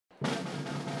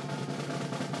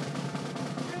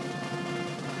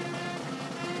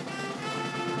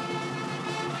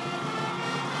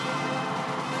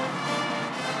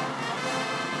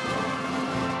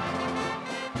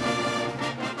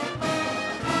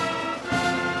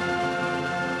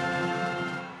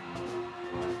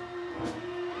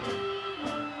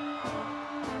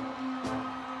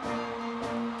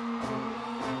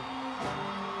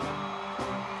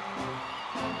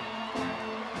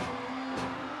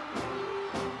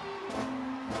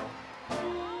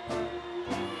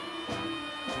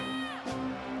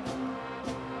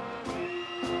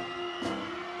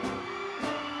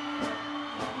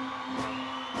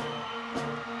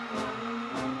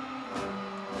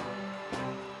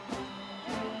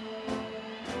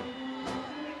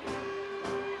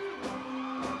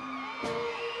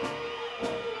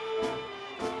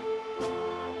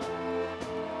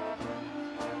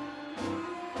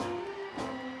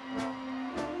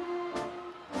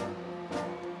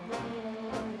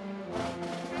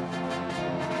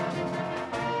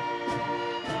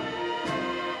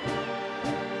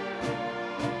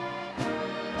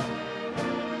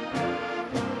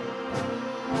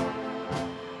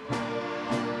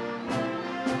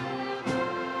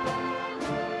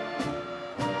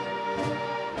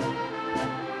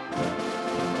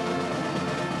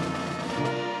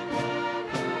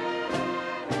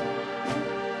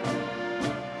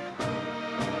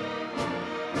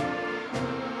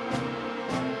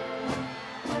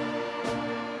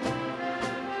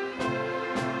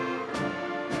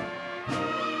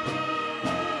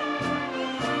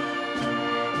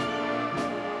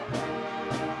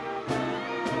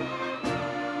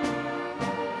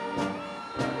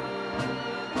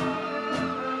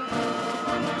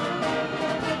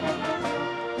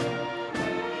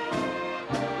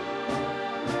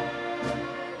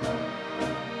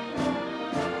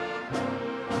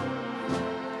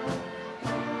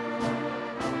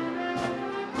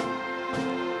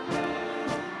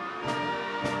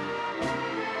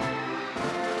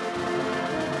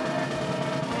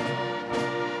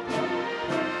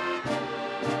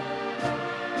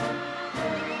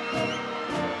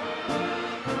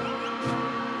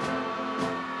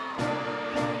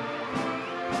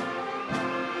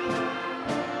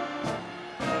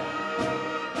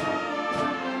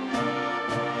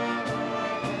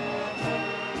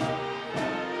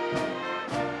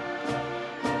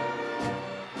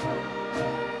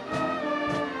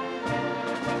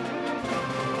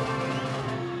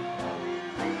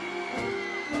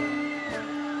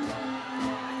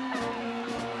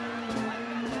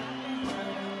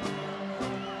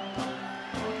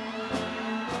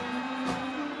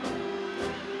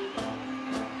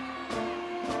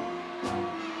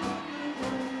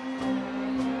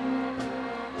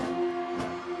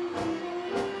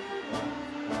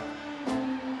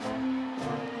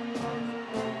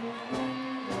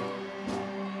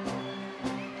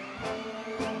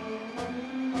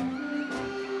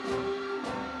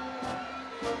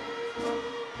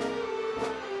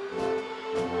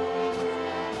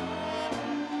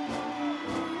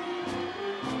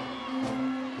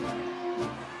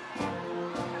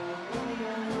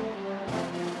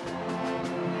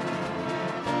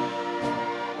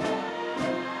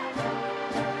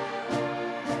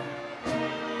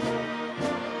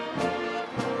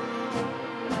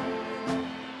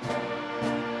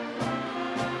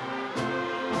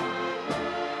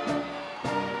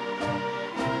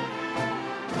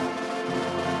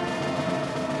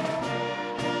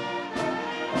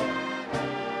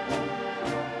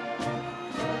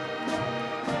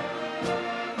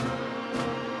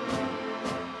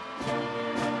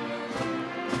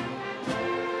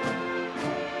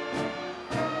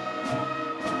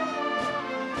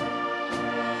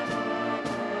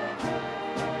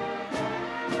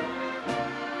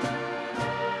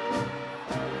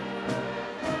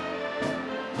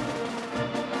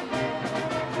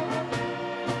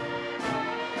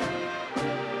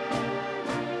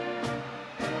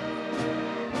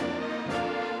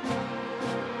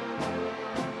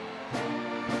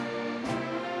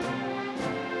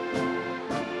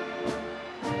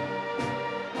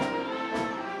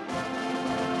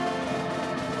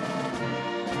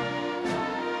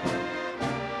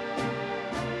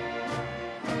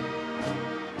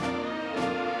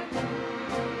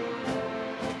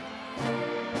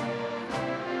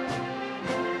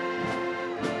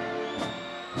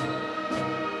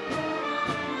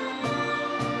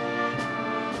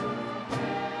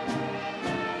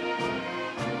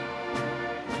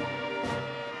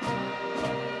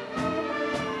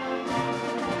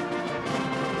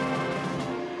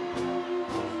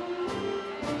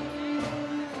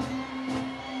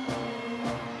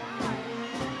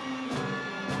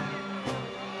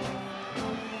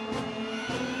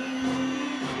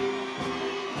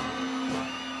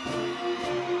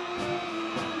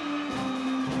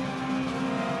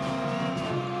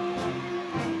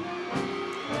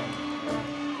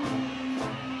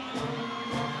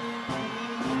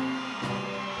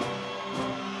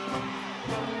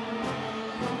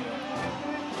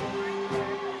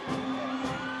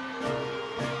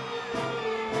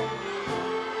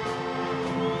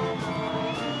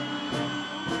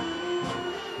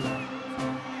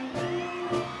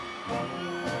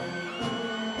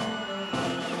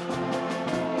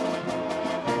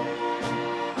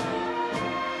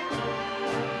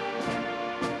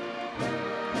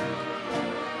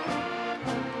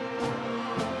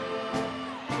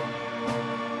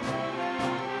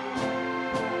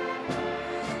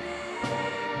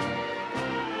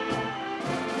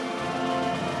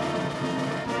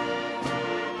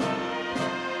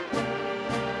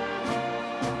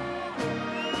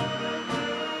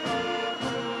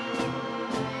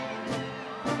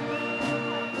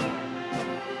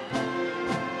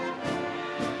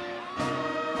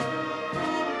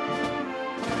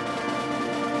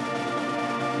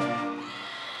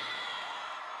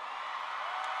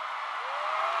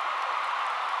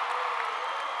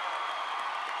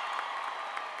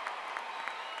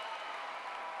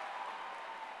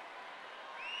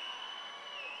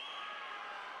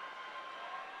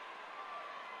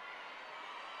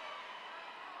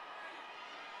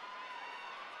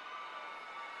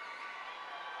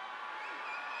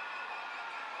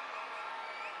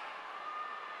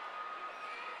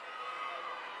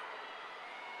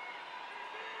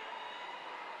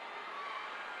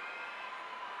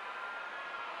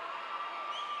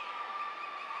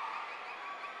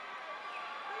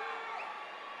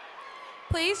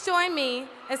Please join me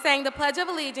in saying the Pledge of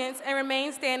Allegiance and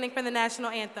remain standing for the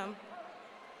national anthem.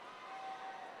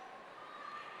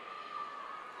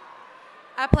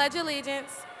 I pledge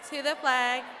allegiance to the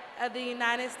flag of the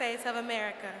United States of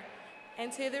America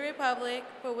and to the republic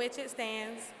for which it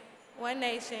stands, one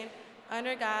nation,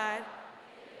 under God,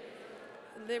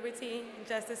 liberty and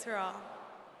justice for all.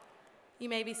 You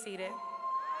may be seated.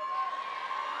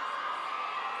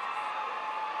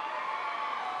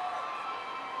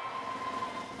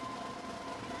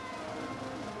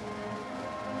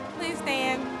 Please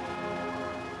stand.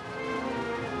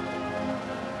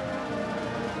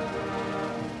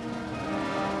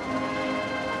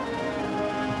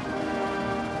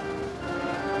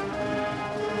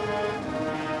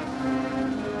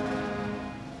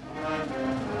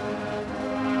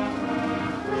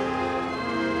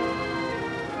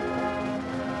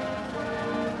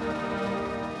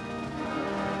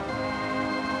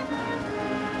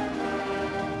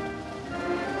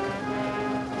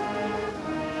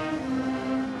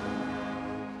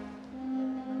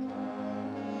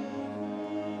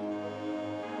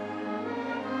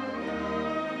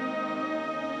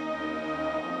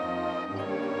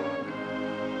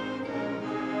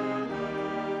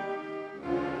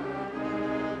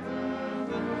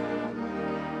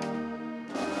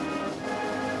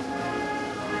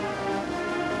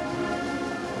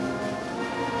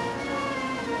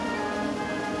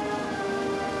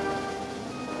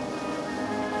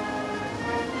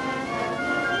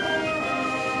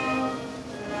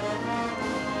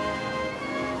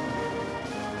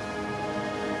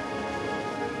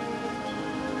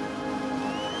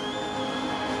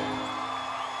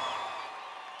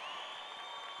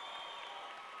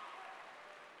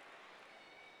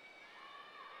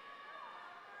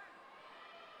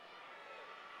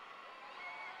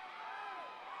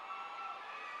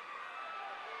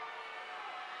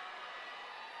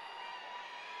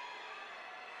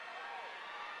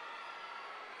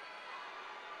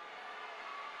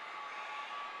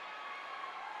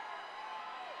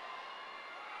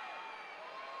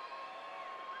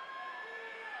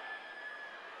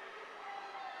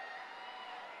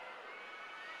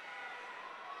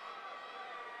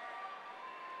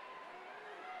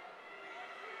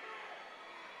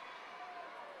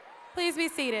 Please be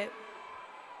seated.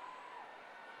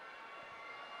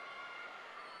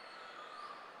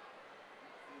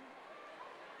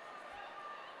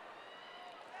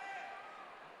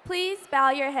 Please bow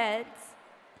your heads.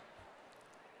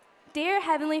 Dear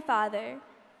Heavenly Father,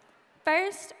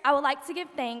 first, I would like to give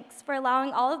thanks for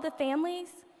allowing all of the families,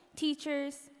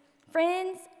 teachers,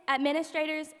 friends,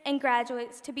 administrators, and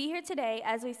graduates to be here today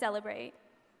as we celebrate.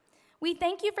 We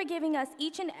thank you for giving us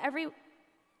each and every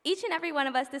one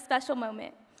of us this special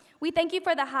moment. We thank you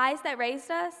for the highs that raised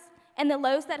us and the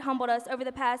lows that humbled us over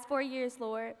the past 4 years,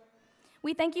 Lord.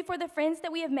 We thank you for the friends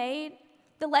that we have made,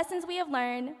 the lessons we have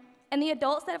learned, and the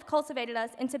adults that have cultivated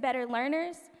us into better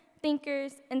learners,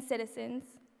 thinkers, and citizens.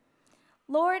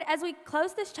 Lord, as we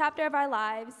close this chapter of our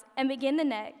lives and begin the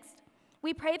next,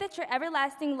 we pray that your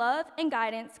everlasting love and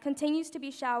guidance continues to be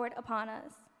showered upon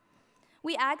us.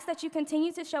 We ask that you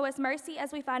continue to show us mercy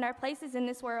as we find our places in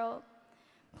this world.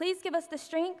 Please give us the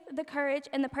strength, the courage,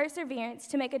 and the perseverance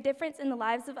to make a difference in the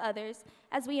lives of others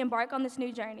as we embark on this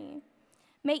new journey.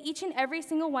 May each and every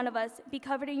single one of us be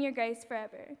covered in your grace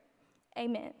forever.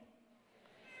 Amen.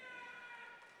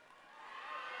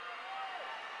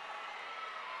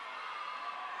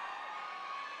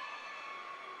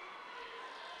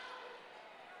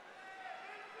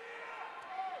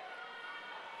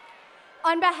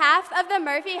 On behalf of the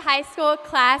Murphy High School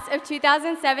class of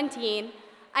 2017,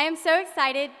 I am so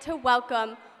excited to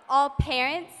welcome all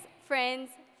parents,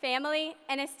 friends, family,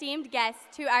 and esteemed guests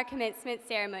to our commencement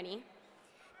ceremony.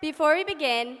 Before we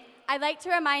begin, I'd like to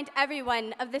remind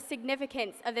everyone of the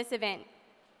significance of this event.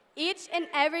 Each and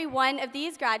every one of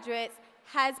these graduates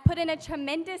has put in a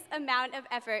tremendous amount of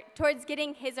effort towards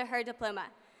getting his or her diploma,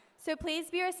 so please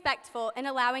be respectful in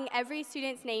allowing every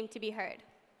student's name to be heard.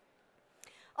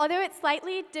 Although it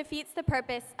slightly defeats the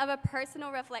purpose of a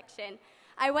personal reflection,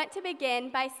 I want to begin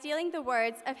by stealing the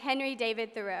words of Henry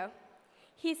David Thoreau.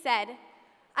 He said,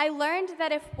 "I learned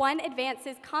that if one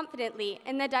advances confidently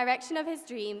in the direction of his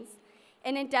dreams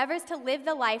and endeavors to live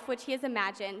the life which he has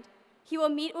imagined, he will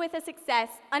meet with a success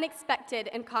unexpected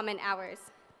in common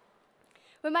hours."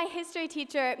 When my history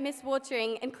teacher, Miss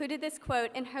Woltering, included this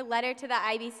quote in her letter to the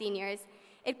IB seniors,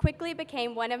 it quickly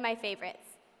became one of my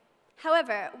favorites.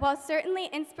 However, while certainly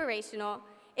inspirational,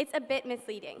 it's a bit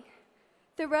misleading.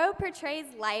 Thoreau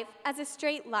portrays life as a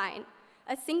straight line,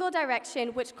 a single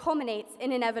direction which culminates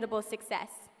in inevitable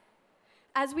success.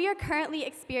 As we are currently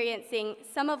experiencing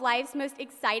some of life's most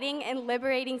exciting and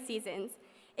liberating seasons,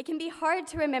 it can be hard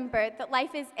to remember that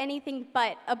life is anything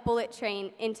but a bullet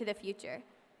train into the future.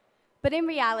 But in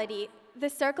reality, the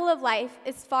circle of life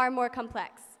is far more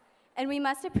complex, and we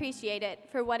must appreciate it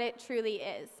for what it truly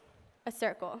is, a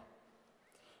circle.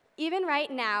 Even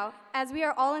right now, as we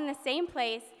are all in the same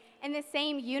place in the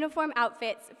same uniform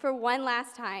outfits for one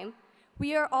last time,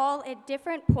 we are all at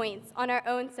different points on our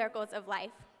own circles of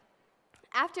life.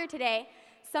 After today,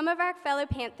 some of our fellow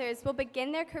Panthers will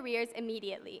begin their careers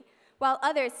immediately, while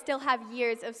others still have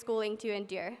years of schooling to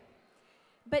endure.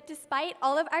 But despite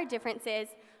all of our differences,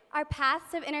 our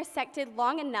paths have intersected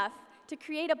long enough to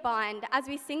create a bond as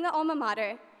we sing the alma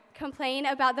mater, complain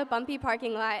about the bumpy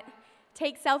parking lot,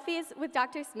 take selfies with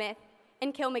Dr. Smith,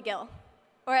 and kill McGill,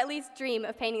 or at least dream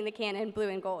of painting the cannon blue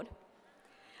and gold.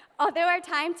 Although our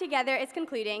time together is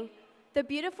concluding, the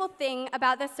beautiful thing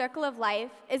about the circle of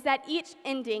life is that each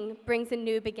ending brings a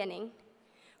new beginning.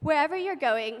 Wherever you're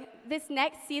going, this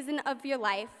next season of your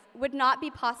life would not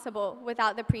be possible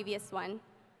without the previous one.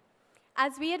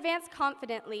 As we advance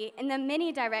confidently in the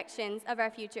many directions of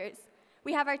our futures,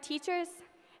 we have our teachers,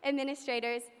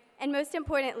 administrators, and most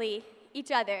importantly, each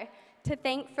other to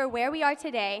thank for where we are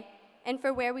today and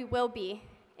for where we will be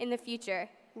in the future,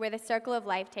 where the circle of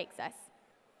life takes us.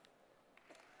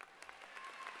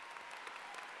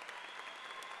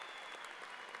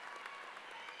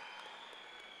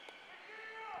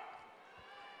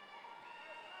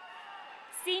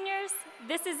 Seniors,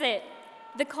 this is it,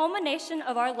 the culmination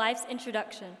of our life's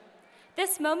introduction.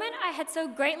 This moment I had so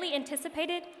greatly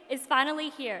anticipated is finally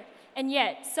here, and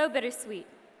yet so bittersweet.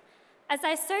 As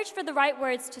I searched for the right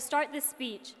words to start this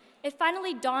speech, it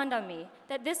finally dawned on me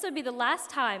that this would be the last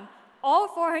time all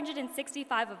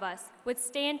 465 of us would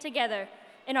stand together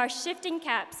in our shifting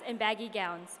caps and baggy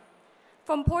gowns.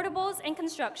 From portables and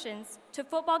constructions to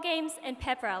football games and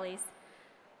pep rallies,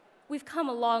 we've come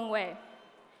a long way.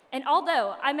 And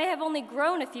although I may have only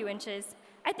grown a few inches,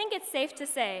 I think it's safe to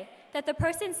say that the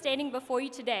person standing before you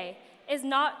today is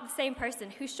not the same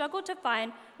person who struggled to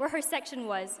find where her section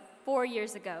was 4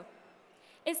 years ago.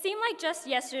 It seemed like just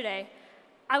yesterday,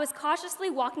 I was cautiously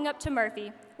walking up to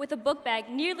Murphy with a book bag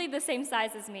nearly the same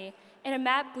size as me and a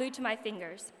map glued to my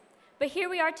fingers. But here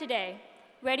we are today,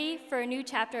 ready for a new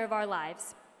chapter of our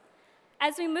lives.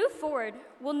 As we move forward,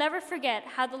 we'll never forget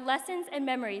how the lessons and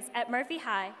memories at Murphy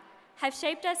High have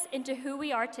shaped us into who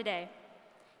we are today.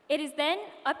 It is then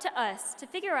up to us to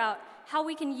figure out how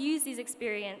we can use these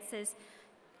experiences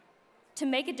to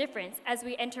make a difference as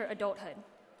we enter adulthood.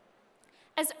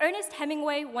 As Ernest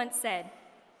Hemingway once said,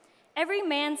 "Every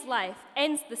man's life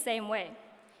ends the same way.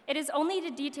 It is only the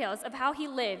details of how he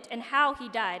lived and how he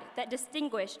died that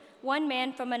distinguish one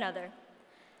man from another."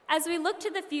 As we look to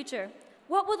the future,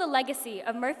 what will the legacy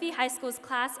of Murphy High School's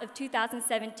class of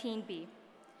 2017 be?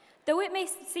 Though it may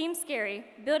seem scary,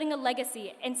 building a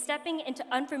legacy and stepping into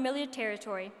unfamiliar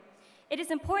territory, it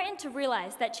is important to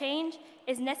realize that change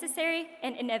is necessary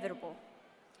and inevitable.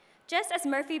 Just as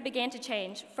Murphy began to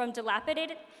change from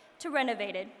dilapidated to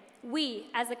renovated, we,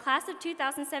 as the class of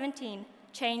 2017,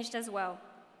 changed as well.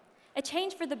 A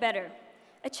change for the better,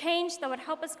 a change that would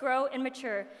help us grow and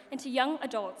mature into young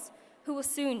adults who will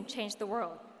soon change the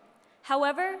world.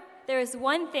 However, there is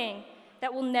one thing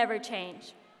that will never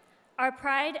change: our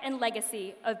pride and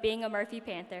legacy of being a Murphy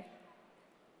Panther.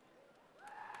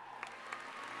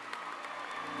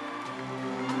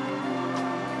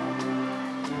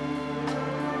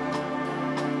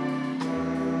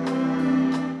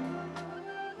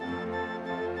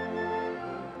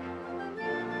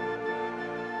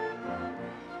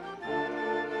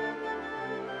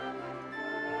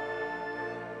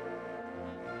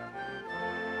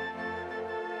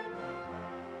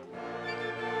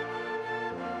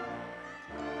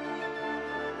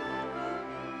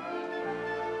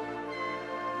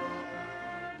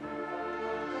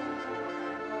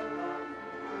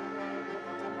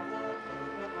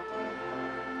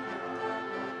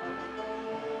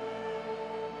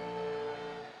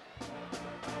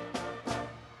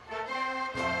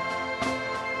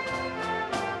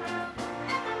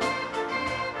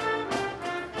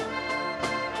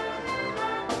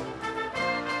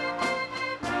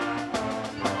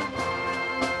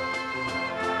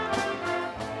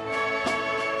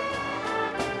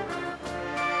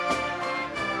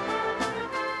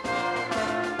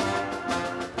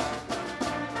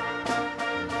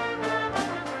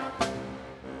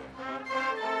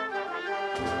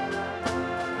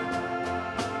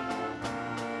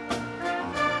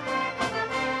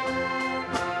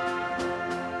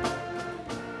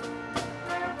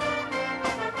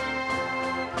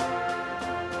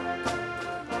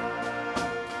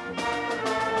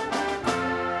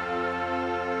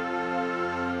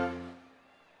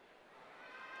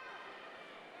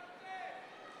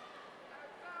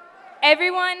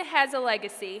 Everyone has a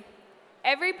legacy.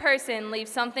 Every person leaves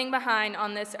something behind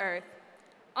on this earth.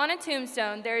 On a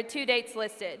tombstone, there are 2 dates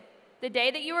listed, the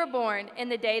day that you were born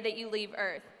and the day that you leave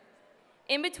Earth.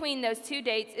 In between those 2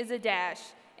 dates is a dash,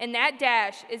 and that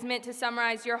dash is meant to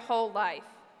summarize your whole life.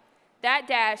 That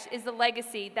dash is the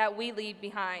legacy that we leave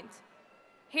behind.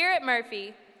 Here at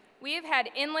Murphy, we have had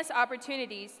endless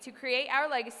opportunities to create our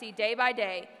legacy day by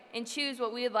day and choose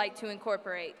what we would like to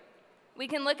incorporate. We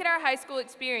can look at our high school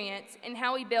experience and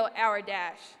how we built our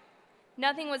dash.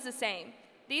 Nothing was the same.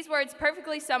 These words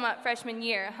perfectly sum up freshman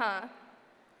year, huh?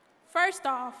 First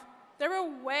off, there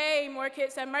were way more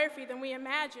kids at Murphy than we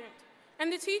imagined,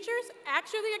 and the teachers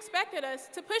actually expected us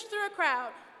to push through a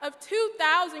crowd of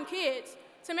 2,000 kids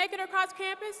to make it across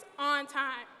campus on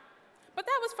time. But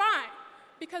that was fine,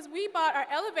 because we bought our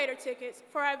elevator tickets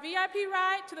for our VIP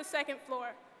ride to the 2nd floor,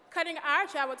 cutting our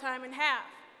travel time in half.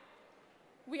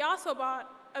 We also bought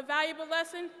a valuable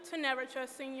lesson to never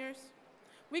trust seniors.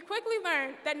 We quickly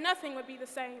learned that nothing would be the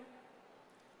same.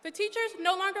 The teachers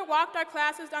no longer walked our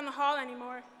classes down the hall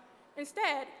anymore.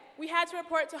 Instead, we had to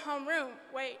report to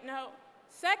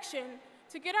section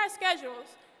to get our schedules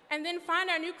and then find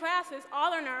our new classes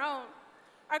all on our own.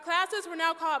 Our classes were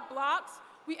now called blocks.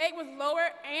 We ate with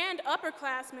lower and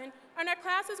upperclassmen, and our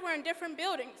classes were in different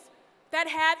buildings that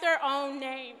had their own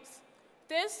names.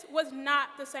 This was not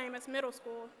the same as middle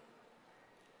school.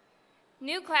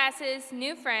 New classes,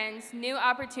 new friends, new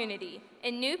opportunity,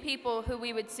 and new people who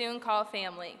we would soon call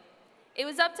family. It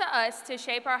was up to us to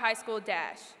shape our high school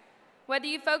dash. Whether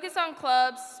you focus on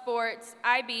clubs, sports,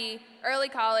 IB, early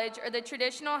college, or the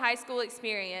traditional high school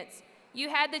experience, you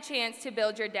had the chance to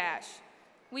build your dash.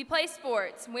 We play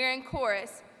sports, we're in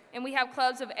chorus, and we have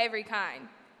clubs of every kind.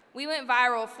 We went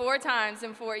viral 4 times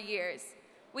in 4 years.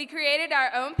 We created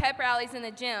our own pep rallies in the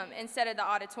gym instead of the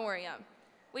auditorium.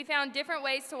 We found different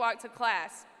ways to walk to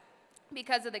class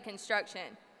because of the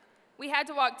construction. We had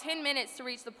to walk 10 minutes to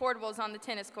reach the portables on the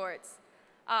tennis courts.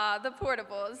 The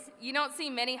portables. You don't see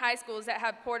many high schools that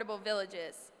have portable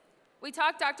villages. We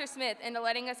talked Dr. Smith into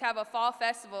letting us have a fall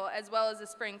festival as well as a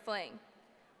spring fling.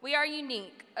 We are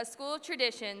unique, a school of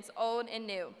traditions, old and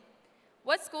new.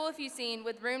 What school have you seen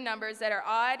with room numbers that are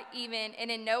odd, even, and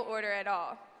in no order at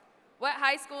all? What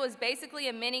high school is basically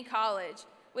a mini college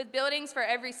with buildings for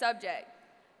every subject?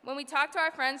 When we talk to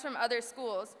our friends from other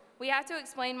schools, we have to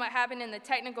explain what happened in the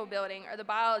technical building or the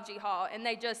biology hall, and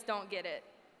they just don't get it.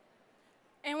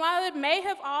 And while it may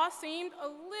have all seemed a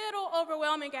little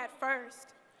overwhelming at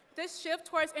first, this shift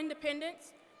towards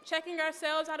independence, checking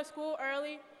ourselves out of school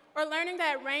early, or learning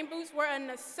that rain boots were a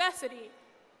necessity,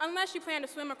 unless you plan to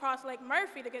swim across Lake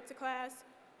Murphy to get to class,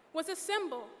 was a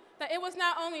symbol that it was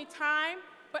not only time,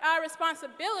 but our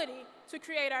responsibility to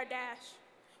create our dash.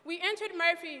 We entered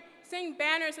Murphy seeing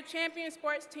banners of champion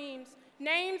sports teams,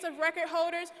 names of record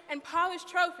holders, and polished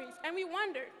trophies, and we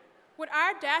wondered, would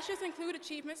our dashes include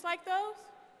achievements like those?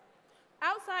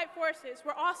 Outside forces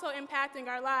were also impacting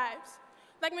our lives,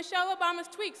 like Michelle Obama's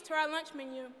tweaks to our lunch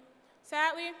menu.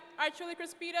 Sadly, our Chili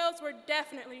Crispitos were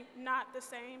definitely not the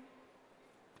same.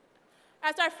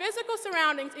 As our physical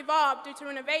surroundings evolved due to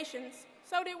renovations,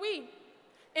 so did we.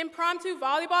 Impromptu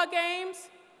volleyball games,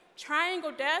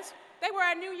 triangle desks, they were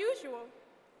our new usual.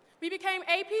 We became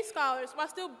AP scholars while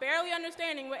still barely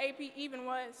understanding what AP even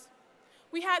was.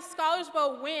 We had Scholars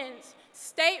Bowl wins,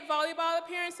 state volleyball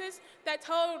appearances that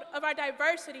told of our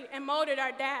diversity and molded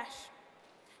our dash.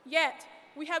 Yet,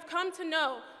 we have come to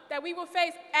know that we will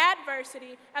face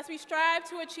adversity as we strive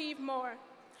to achieve more.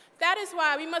 That is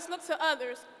why we must look to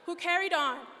others who carried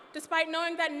on despite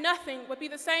knowing that nothing would be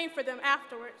the same for them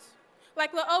afterwards.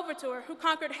 Like La Overture, who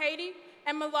conquered Haiti,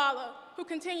 and Malala, who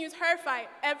continues her fight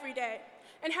every day,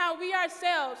 and how we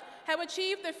ourselves have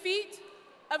achieved the feat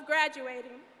of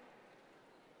graduating.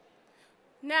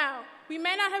 Now, we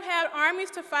may not have had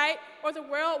armies to fight or the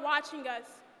world watching us,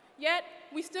 yet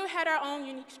we still had our own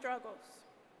unique struggles.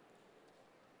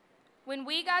 When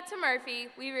we got to Murphy,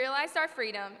 we realized our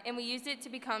freedom, and we used it to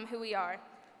become who we are.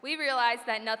 We realized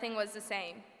that nothing was the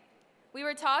same. We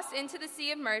were tossed into the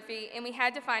sea of Murphy, and we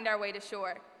had to find our way to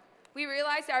shore. We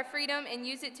realized our freedom and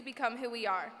used it to become who we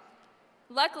are.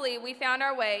 Luckily, we found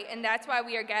our way, and that's why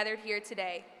we are gathered here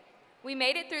today. We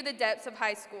made it through the depths of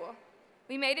high school.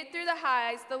 We made it through the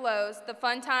highs, the lows, the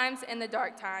fun times, and the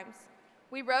dark times.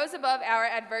 We rose above our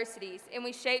adversities, and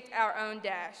we shaped our own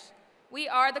dash. We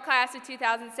are the class of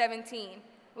 2017.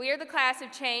 We are the class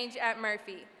of change at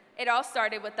Murphy. It all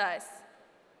started with us.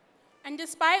 And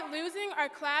despite losing our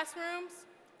classrooms,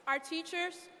 our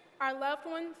teachers, our loved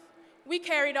ones, we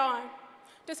carried on.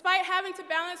 Despite having to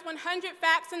balance 100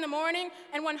 facts in the morning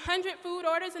and 100 food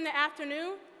orders in the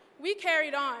afternoon, we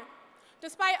carried on.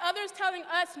 Despite others telling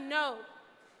us no,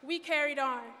 we carried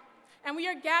on. And we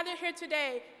are gathered here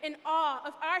today in awe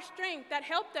of our strength that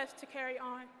helped us to carry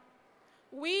on.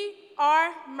 We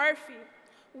are Murphy.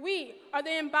 We are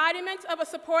the embodiment of a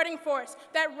supporting force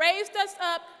that raised us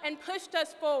up and pushed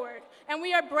us forward. And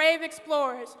we are brave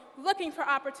explorers looking for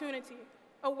opportunity,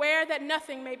 aware that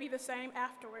nothing may be the same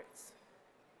afterwards.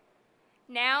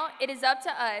 Now it is up to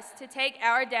us to take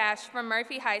our dash from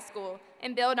Murphy High School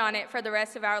and build on it for the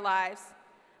rest of our lives.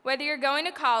 Whether you're going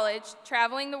to college,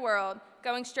 traveling the world,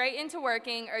 going straight into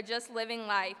working, or just living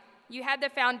life, you had the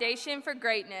foundation for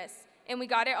greatness, and we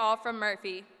got it all from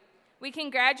Murphy. We can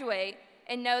graduate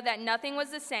and know that nothing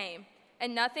was the same,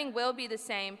 and nothing will be the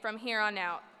same from here on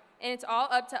out, and it's all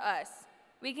up to us.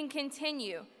 We can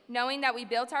continue knowing that we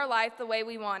built our life the way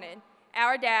we wanted.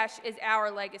 Our dash is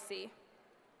our legacy.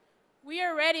 We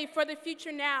are ready for the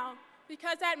future now,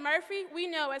 because at Murphy, we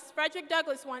know, as Frederick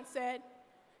Douglass once said,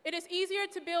 it is easier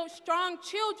to build strong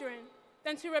children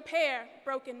than to repair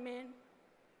broken men.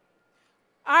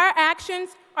 Our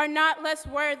actions are not less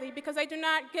worthy because they do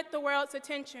not get the world's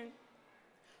attention.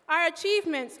 Our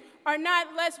achievements are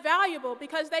not less valuable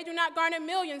because they do not garner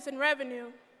millions in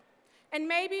revenue. And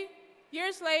maybe,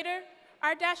 years later,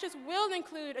 our dashes will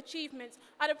include achievements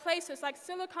out of places like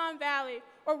Silicon Valley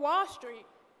or Wall Street,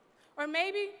 or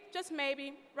maybe, just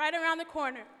maybe, right around the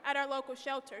corner at our local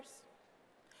shelters.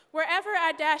 Wherever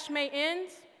our dash may end,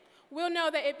 we'll know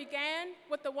that it began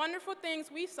with the wonderful things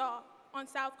we saw on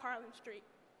South Carlin Street.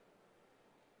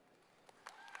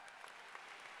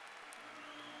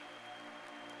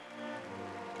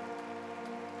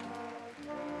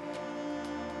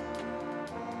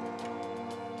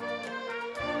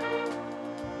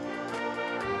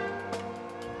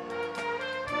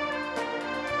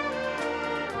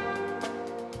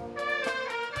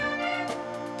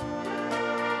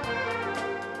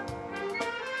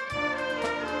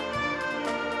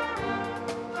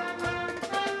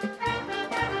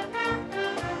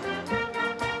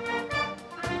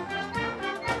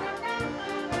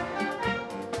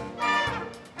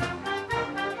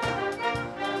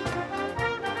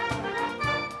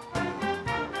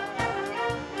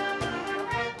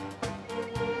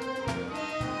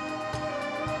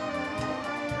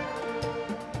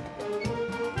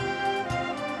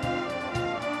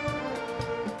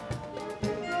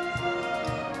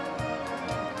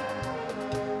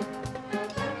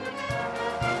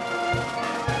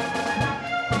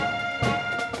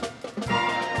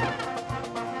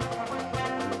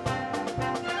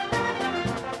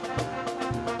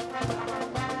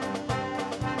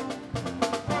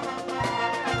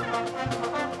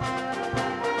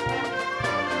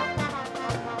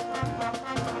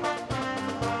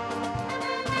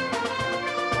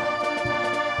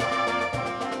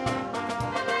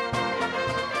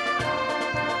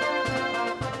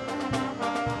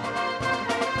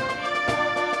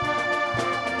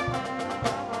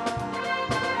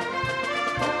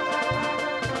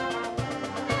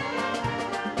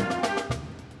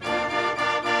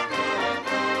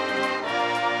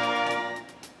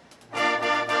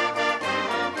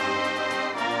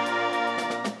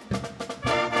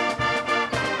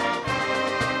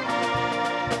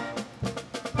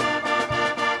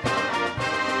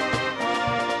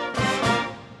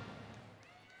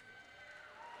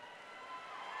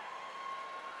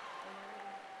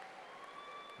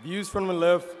 Views from the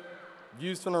left,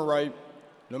 views from the right.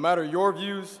 No matter your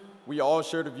views, we all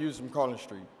share the views from Carlin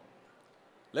Street.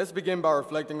 Let's begin by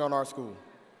reflecting on our school.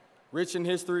 Rich in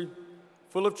history,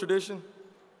 full of tradition,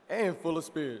 and full of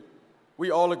spirit.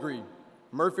 We all agree,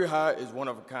 Murphy High is one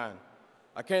of a kind.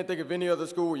 I can't think of any other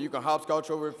school where you can hopscotch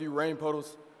over a few rain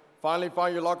puddles, finally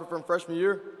find your locker from freshman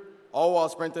year, all while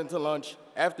sprinting to lunch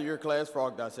after your class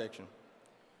frog dissection.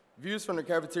 Views from the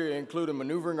cafeteria included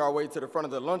maneuvering our way to the front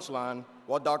of the lunch line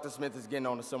while Dr. Smith is getting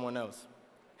on to someone else.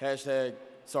 Hashtag,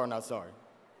 sorry not sorry.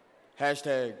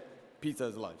 Hashtag, pizza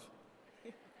is life.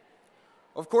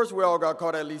 Of course, we all got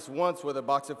caught at least once with a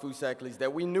box of food Sackley's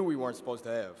that we knew we weren't supposed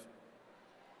to have.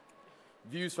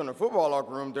 Views from the football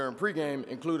locker room during pregame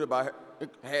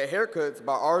had haircuts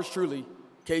by ours truly,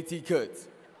 KT Cuts.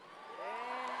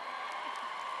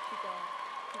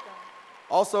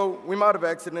 Also, we might have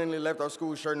accidentally left our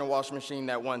school shirt in the washing machine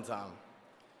that one time.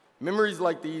 Memories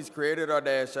like these created our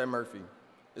dash at Murphy.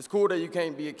 It's cool that you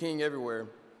can't be a king everywhere,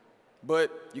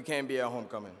 but you can be at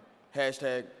homecoming.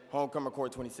 Hashtag Homecoming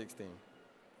Court 2016.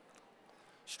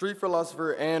 Street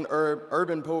philosopher and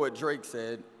urban poet Drake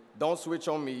said, "Don't switch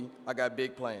on me, I got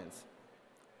big plans."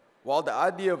 While the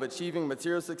idea of achieving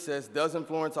material success does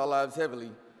influence our lives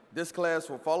heavily, this class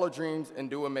will follow dreams and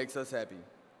do what makes us happy.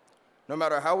 No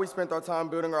matter how we spent our time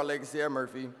building our legacy at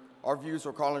Murphy, our views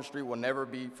for Collins Street will never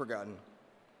be forgotten.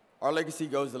 Our legacy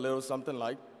goes a little something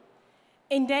like,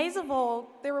 in days of old,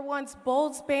 there were once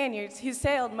bold Spaniards who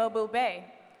sailed Mobile Bay.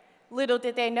 Little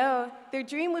did they know, their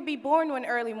dream would be born one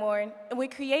early morn and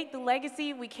would create the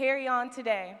legacy we carry on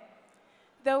today.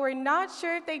 Though we're not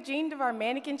sure if they dreamed of our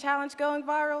mannequin challenge going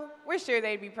viral, we're sure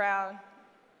they'd be proud.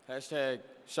 Hashtag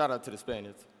shout out to the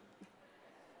Spaniards.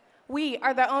 We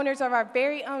are the owners of our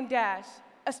very own Dash,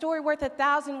 a story worth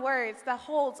 1,000 words that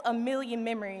holds 1,000,000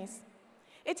 memories.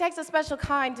 It takes a special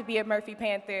kind to be a Murphy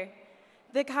Panther,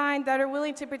 the kind that are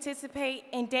willing to participate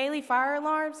in daily fire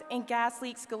alarms and gas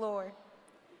leaks galore.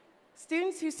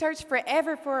 Students who search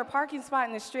forever for a parking spot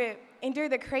in the Strip endure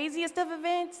the craziest of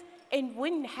events and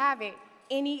wouldn't have it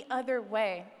any other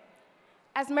way.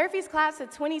 As Murphy's class of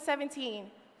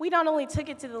 2017, we not only took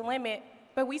it to the limit,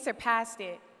 but we surpassed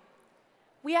it.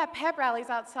 We had pep rallies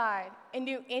outside and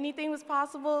knew anything was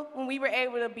possible when we were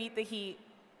able to beat the heat.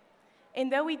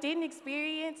 And though we didn't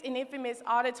experience an infamous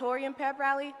auditorium pep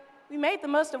rally, we made the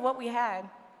most of what we had.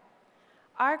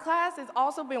 Our class has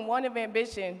also been one of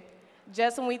ambition.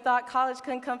 Just when we thought college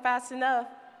couldn't come fast enough,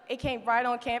 it came right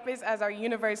on campus as our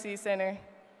university center.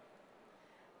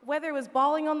 Whether it was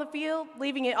balling on the field,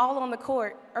 leaving it all on the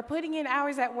court, or putting in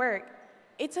hours at work,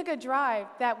 it took a drive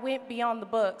that went beyond the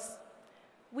books.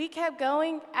 We kept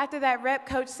going after that rep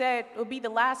coach said it would be the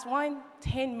last one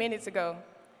 10 minutes ago.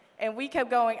 And we kept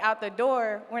going out the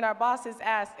door when our bosses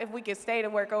asked if we could stay to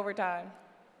work overtime.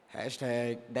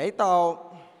 Hashtag they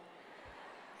thought.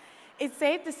 It's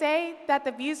safe to say that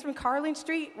the views from Carlin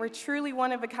Street were truly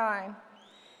one of a kind.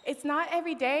 It's not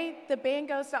every day the band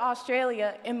goes to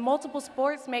Australia and multiple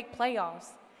sports make playoffs.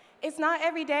 It's not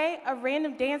every day a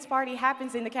random dance party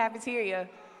happens in the cafeteria.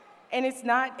 And it's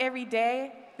not every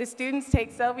day the students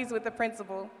take selfies with the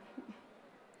principal.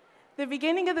 The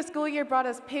beginning of the school year brought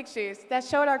us pictures that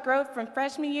showed our growth from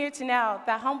freshman year to now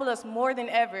that humbled us more than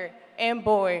ever. And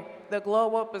boy, the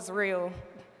glow up is real.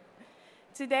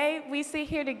 Today, we sit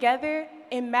here together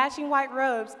in matching white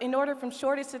robes in order from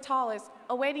shortest to tallest,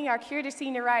 awaiting our cure to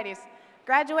senioritis,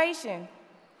 graduation.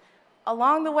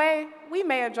 Along the way, we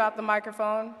may have dropped the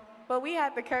microphone, but we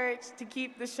had the courage to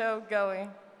keep the show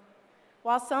going.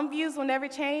 While some views will never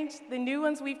change, the new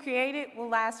ones we've created will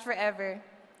last forever.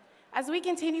 As we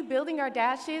continue building our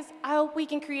dashes, I hope we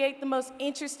can create the most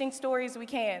interesting stories we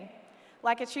can.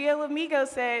 Like a trio of Migos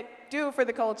said, do it for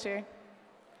the culture.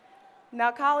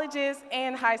 Now colleges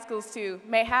and high schools too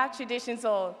may have traditions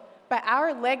old, but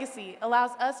our legacy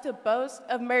allows us to boast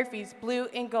of Murphy's blue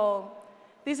and gold.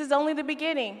 This is only the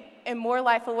beginning and more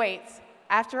life awaits.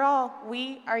 After all,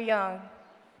 we are young.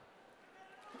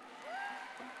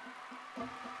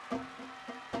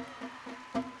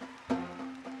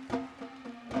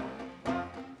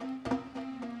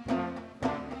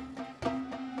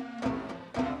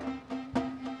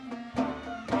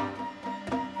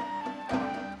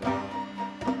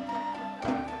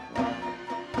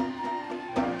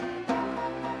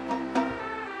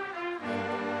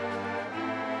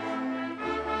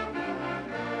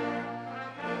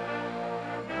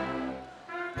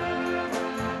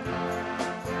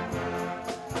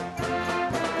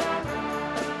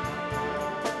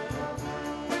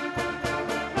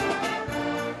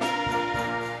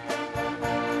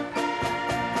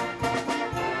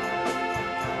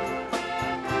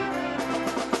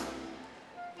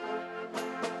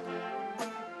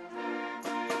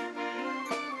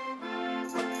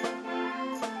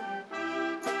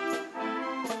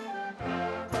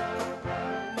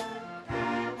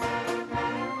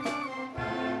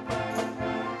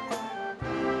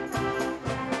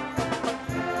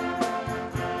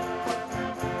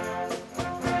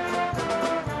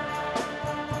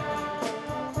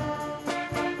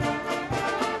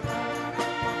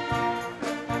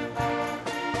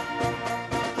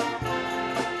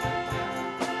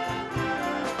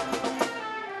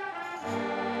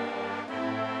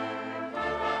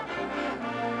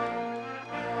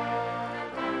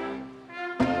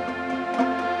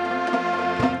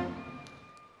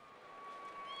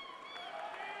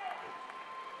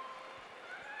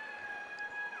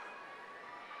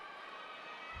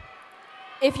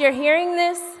 If you're hearing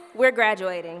this, we're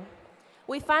graduating.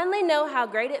 We finally know how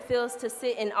great it feels to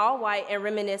sit in all white and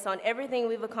reminisce on everything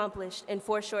we've accomplished in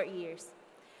 4 short years.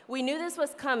 We knew this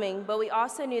was coming, but we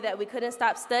also knew that we couldn't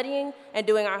stop studying and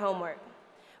doing our homework.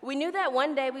 We knew that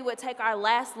one day we would take our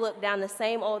last look down the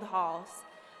same old halls.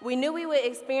 We knew we would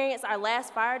experience our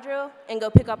last fire drill and go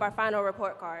pick up our final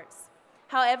report cards.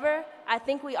 However, I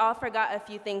think we all forgot a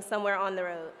few things somewhere on the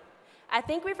road. I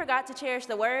think we forgot to cherish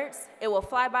the words, "It will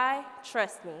fly by,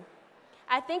 trust me."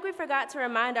 I think we forgot to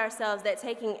remind ourselves that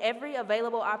taking every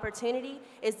available opportunity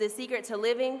is the secret to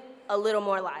living a little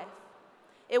more life.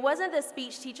 It wasn't the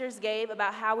speech teachers gave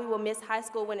about how we will miss high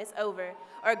school when it's over,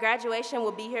 or graduation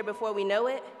will be here before we know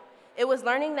it. It was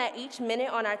learning that each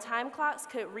minute on our time clocks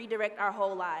could redirect our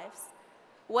whole lives.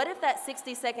 What if that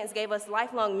 60 seconds gave us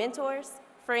lifelong mentors,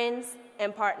 friends,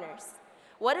 and partners?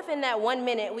 What if in that 1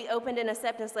 minute we opened an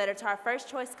acceptance letter to our first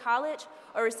choice college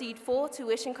or received full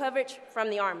tuition coverage from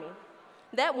the Army?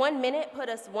 That 1 minute put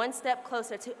us one step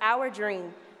closer to our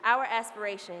dream, our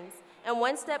aspirations, and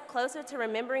one step closer to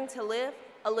remembering to live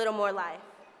a little more life.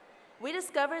 We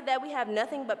discovered that we have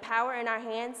nothing but power in our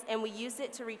hands, and we used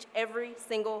it to reach every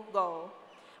single goal.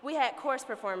 We had course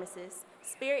performances,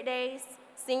 spirit days,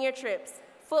 senior trips,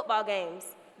 football games,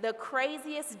 the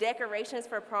craziest decorations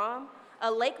for prom,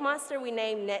 a lake monster we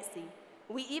named Netsie.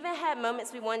 We even had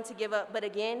moments we wanted to give up, but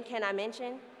again, can I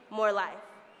mention, more life.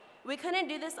 We couldn't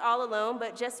do this all alone,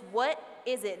 but just what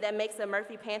is it that makes the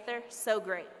Murphy Panther so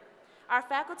great? Our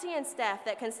faculty and staff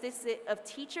that consisted of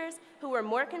teachers who were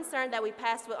more concerned that we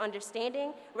passed with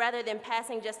understanding rather than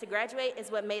passing just to graduate is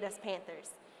what made us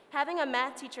Panthers. Having a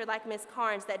math teacher like Ms.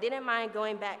 Carnes that didn't mind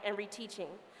going back and reteaching,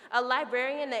 a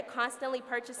librarian that constantly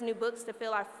purchased new books to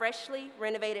fill our freshly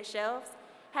renovated shelves,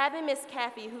 having Ms.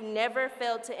 Caffey who never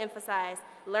failed to emphasize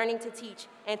learning to teach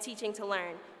and teaching to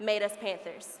learn made us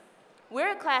Panthers.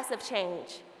 We're a class of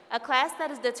change, a class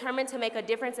that is determined to make a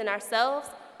difference in ourselves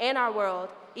and our world,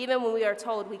 even when we are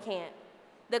told we can't.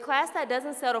 The class that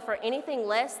doesn't settle for anything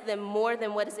less than more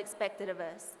than what is expected of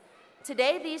us.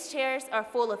 Today, these chairs are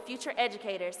full of future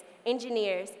educators,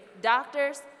 engineers,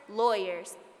 doctors,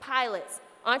 lawyers, pilots,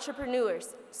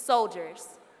 entrepreneurs, soldiers.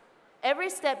 Every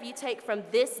step you take from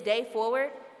this day forward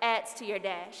adds to your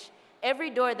dash. Every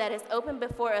door that is open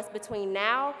before us between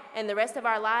now and the rest of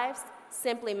our lives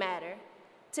simply matter.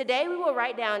 Today, we will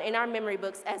write down in our memory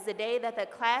books as the day that the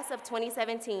class of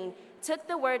 2017 took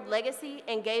the word legacy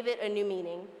and gave it a new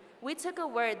meaning. We took a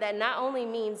word that not only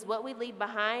means what we leave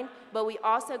behind, but we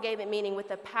also gave it meaning with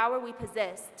the power we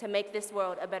possess to make this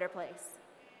world a better place.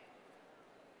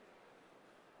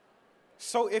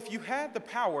 So if you had the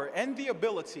power and the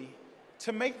ability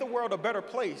to make the world a better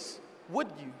place, would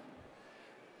you?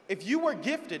 If you were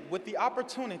gifted with the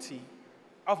opportunity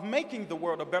of making the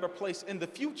world a better place in the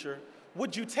future,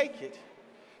 would you take it?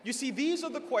 You see, these are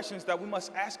the questions that we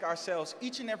must ask ourselves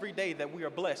each and every day that we are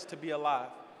blessed to be alive.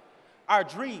 Our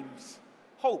dreams,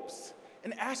 hopes,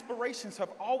 and aspirations have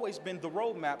always been the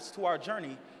roadmaps to our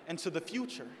journey into the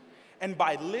future. And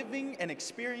by living and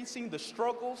experiencing the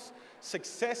struggles,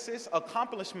 successes,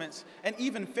 accomplishments, and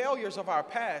even failures of our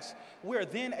past, we are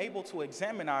then able to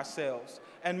examine ourselves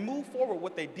and move forward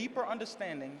with a deeper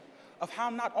understanding of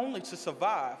how not only to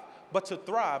survive, but to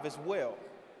thrive as well.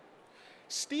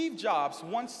 Steve Jobs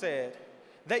once said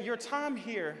that your time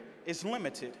here is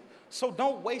limited, so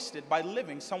don't waste it by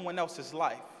living someone else's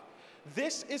life.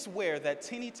 This is where that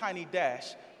teeny tiny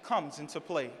dash comes into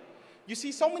play. You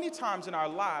see, so many times in our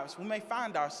lives, we may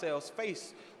find ourselves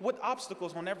faced with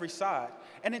obstacles on every side,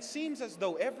 and it seems as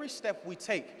though every step we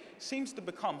take seems to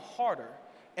become harder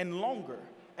and longer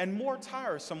and more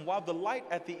tiresome, while the light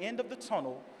at the end of the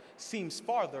tunnel seems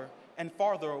farther and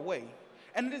farther away.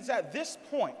 And it is at this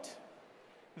point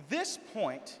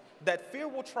that fear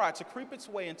will try to creep its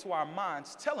way into our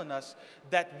minds, telling us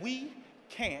that we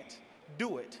can't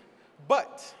do it.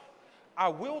 But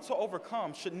our will to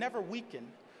overcome should never weaken,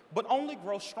 but only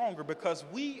grow stronger, because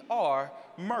we are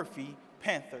Murphy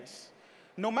Panthers.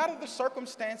 No matter the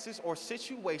circumstances or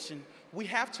situation, we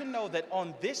have to know that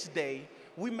on this day,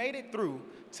 we made it through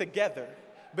together,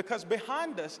 because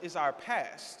behind us is our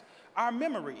past, our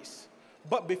memories,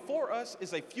 but before us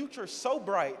is a future so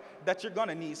bright that you're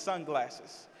gonna need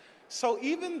sunglasses. So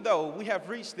even though we have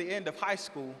reached the end of high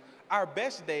school, our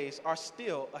best days are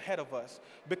still ahead of us,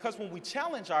 because when we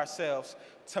challenge ourselves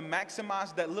to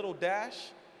maximize that little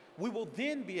dash, we will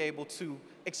then be able to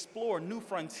explore new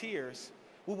frontiers.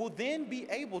 We will then be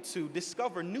able to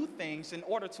discover new things in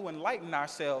order to enlighten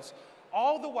ourselves,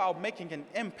 all the while making an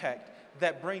impact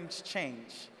that brings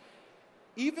change.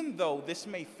 Even though this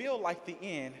may feel like the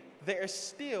end, there is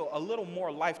still a little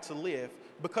more life to live,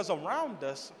 because around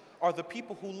us are the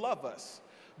people who love us.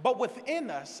 But within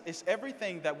us is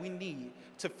everything that we need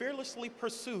to fearlessly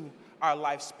pursue our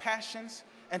life's passions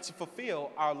and to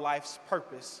fulfill our life's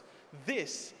purpose.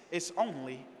 This is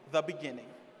only the beginning.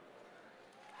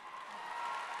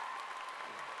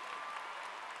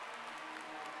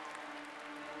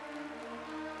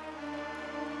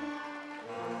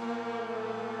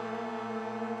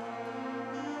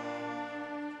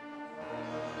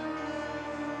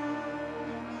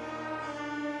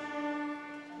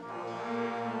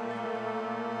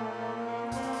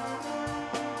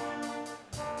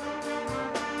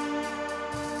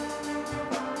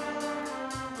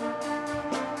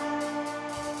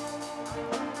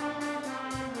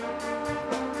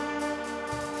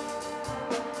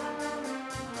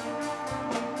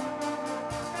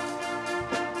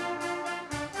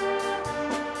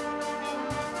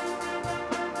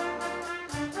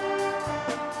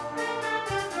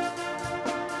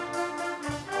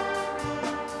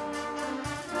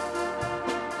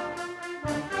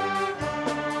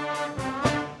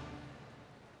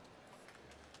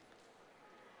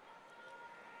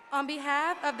 On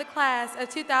behalf of the class of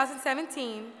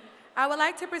 2017, I would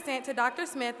like to present to Dr.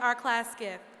 Smith our class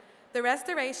gift, the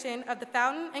restoration of the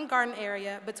fountain and garden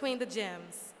area between the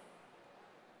gyms.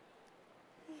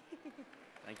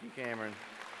 Thank you, Cameron.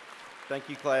 Thank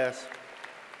you, class.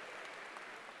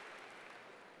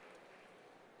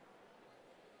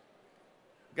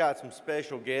 Got some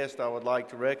special guests I would like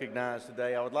to recognize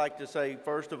today. I would like to say,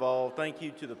 first of all, thank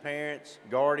you to the parents,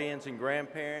 guardians, and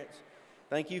grandparents.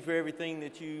 Thank you for everything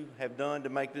that you have done to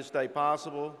make this day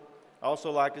possible. I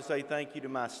also like to say thank you to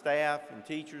my staff and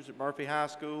teachers at Murphy High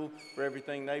School for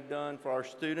everything they've done for our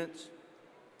students.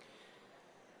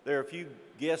 There are a few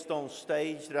guests on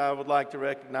stage that I would like to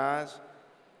recognize.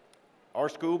 Our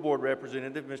school board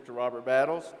representative, Mr. Robert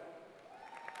Battles.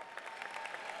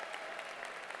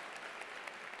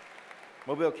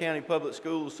 Mobile County Public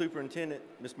Schools Superintendent,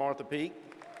 Ms. Martha Peak.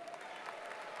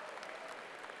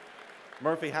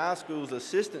 Murphy High School's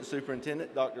Assistant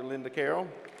Superintendent, Dr. Linda Carroll.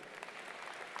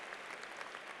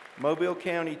 Mobile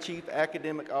County Chief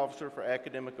Academic Officer for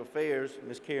Academic Affairs,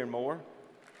 Ms. Karen Moore.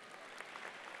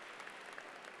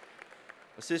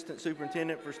 Assistant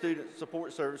Superintendent for Student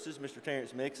Support Services, Mr.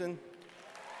 Terrence Mixon.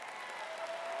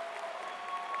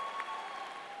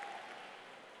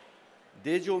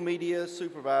 Digital Media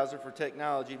Supervisor for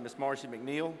Technology, Ms. Marcy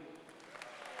McNeil.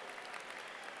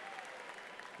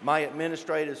 My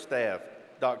administrative staff,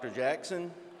 Dr.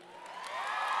 Jackson,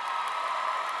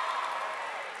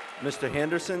 Mr.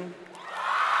 Henderson,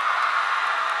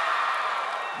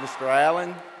 Mr.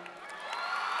 Allen,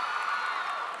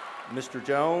 Mr.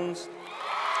 Jones,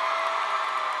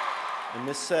 and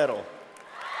Ms. Settle.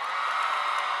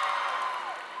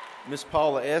 Ms.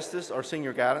 Paula Estes, our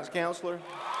Senior Guidance Counselor.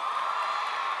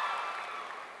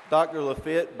 Dr.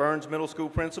 Lafitte, Burns Middle School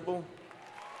Principal.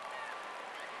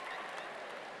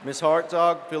 Ms.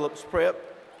 Hartzog, Phillips Prep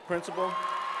Principal.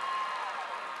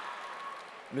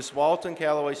 Ms. Walton,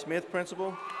 Callaway Smith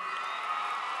Principal.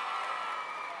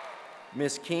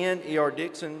 Ms. Ken, E.R.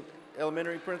 Dixon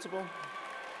Elementary Principal.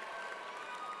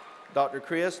 Dr.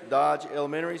 Chris, Dodge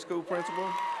Elementary School Principal.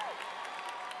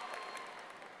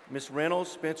 Ms. Reynolds,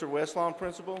 Spencer Westlawn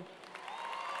Principal.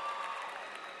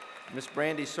 Ms.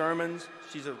 Brandy Sermons,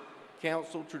 she's a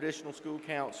traditional school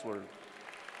counselor.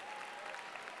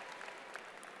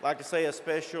 I'd like to say a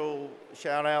special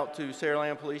shout out to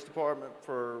Saraland Police Department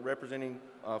for representing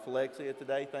Philexia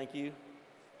today. Thank you.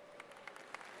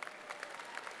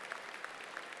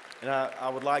 And I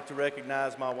would like to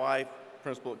recognize my wife,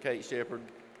 Principal Kate Shepard.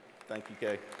 Thank you,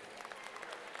 Kay.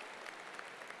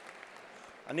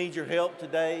 I need your help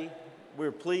today.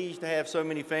 We're pleased to have so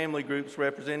many family groups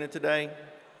represented today,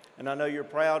 and I know you're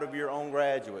proud of your own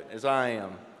graduate, as I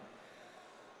am.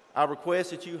 I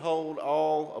request that you hold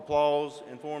all applause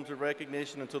and forms of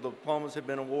recognition until the diplomas have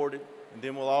been awarded, and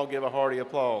then we'll all give a hearty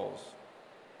applause.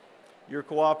 Your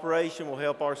cooperation will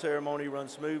help our ceremony run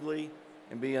smoothly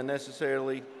and be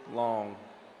unnecessarily long.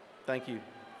 Thank you.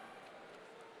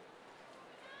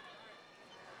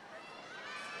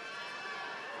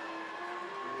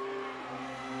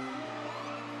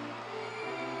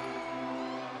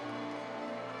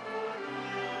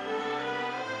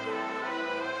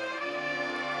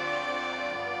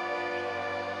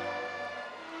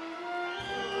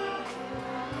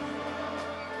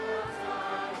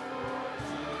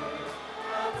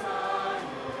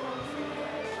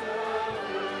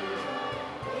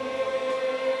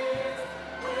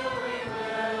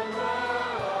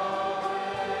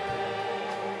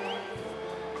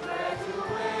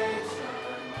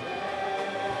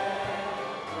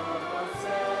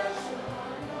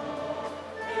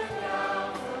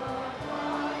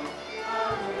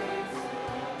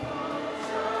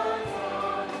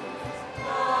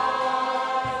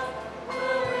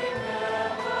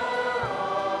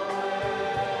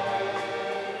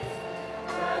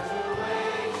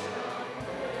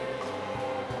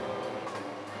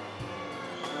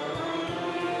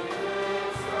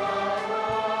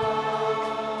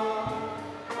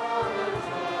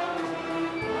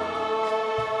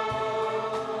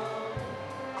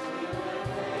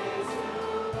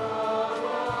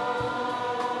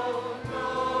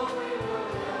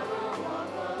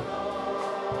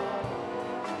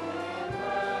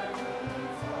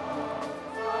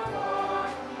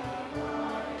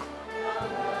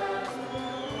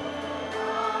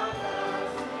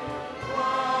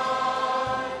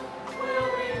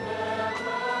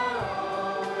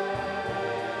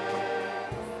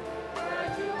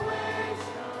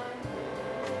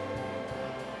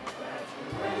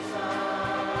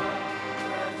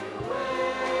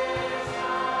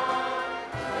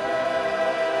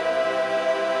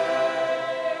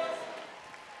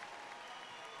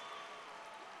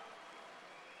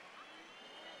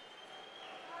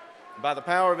 By the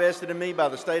power vested in me by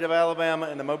the state of Alabama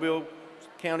and the Mobile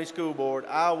County School Board,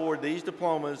 I award these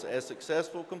diplomas as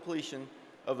successful completion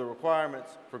of the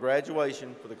requirements for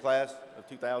graduation for the class of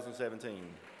 2017.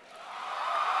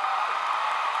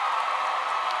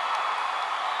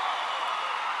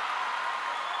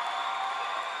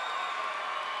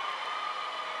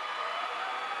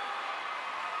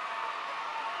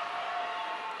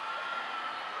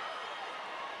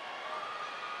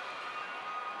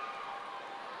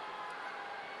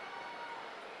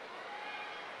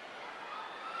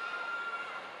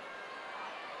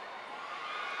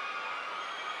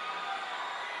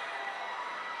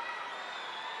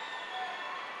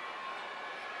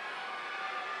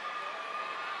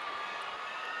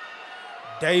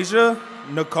 Deja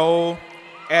Nicole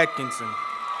Atkinson.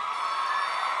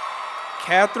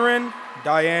 Catherine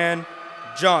Diane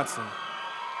Johnson.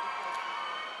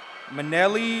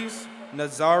 Manelis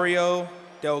Nazario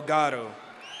Delgado.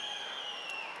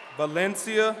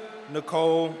 Valencia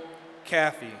Nicole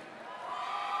Caffey.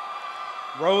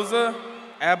 Rosa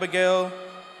Abigail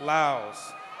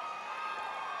Lyles.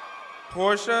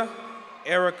 Portia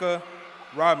Erica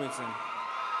Robinson.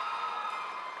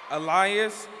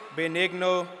 Elias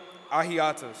Benigno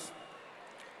Ahiatas.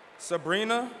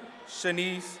 Sabrina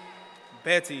Shanice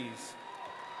Betties.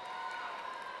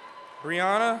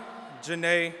 Brianna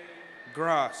Janae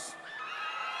Gross.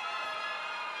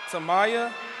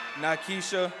 Tamaya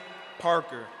Nakisha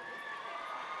Parker.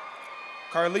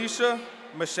 Carlisha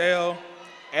Michelle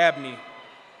Abney.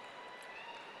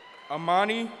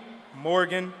 Amani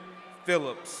Morgan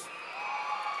Phillips.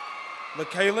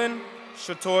 LaKaylin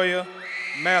Shatoya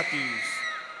Matthews.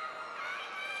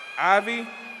 Ivy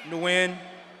Nguyen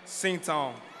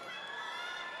Singtong.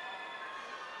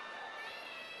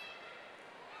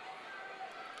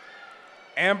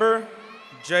 Amber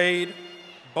Jade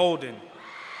Bolden.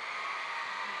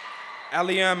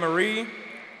 Alianne Marie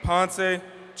Ponce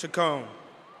Chacon.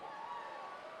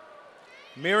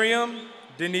 Miriam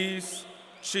Denise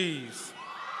Cheese.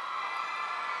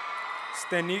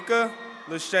 Stanika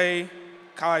Lachey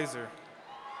Kaiser.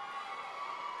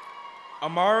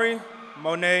 Amari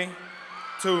Monet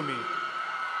Toomey.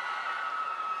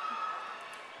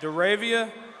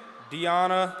 Deravia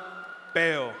Deanna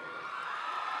Bell.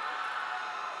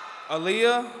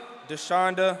 Aaliyah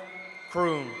Deshonda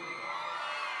Kroon.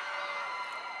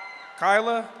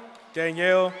 Kyla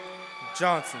Danielle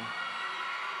Johnson.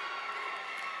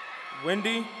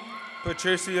 Wendy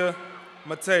Patricia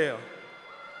Mateo.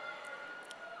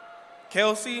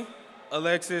 Kelsey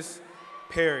Alexis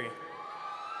Perry.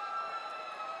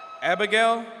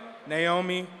 Abigail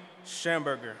Naomi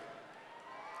Schamberger.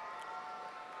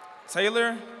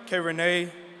 Taylor K.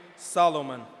 Renee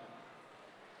Solomon.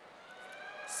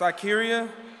 Sakiria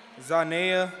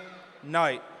Zanea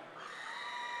Knight.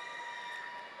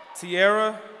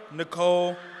 Tierra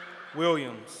Nicole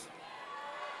Williams.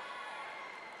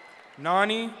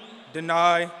 Nani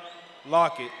Denai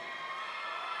Lockett.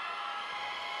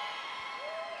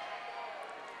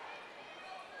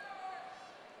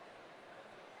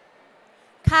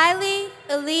 Kylie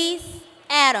Elise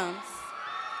Adams.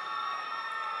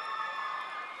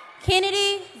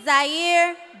 Kennedy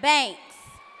Zaire Banks.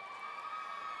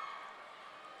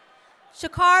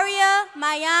 Shakaria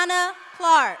Mayana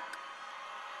Clark.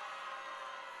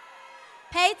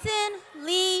 Peyton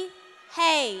Lee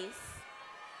Hayes.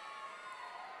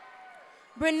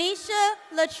 Bernicia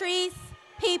Latrice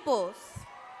Peoples.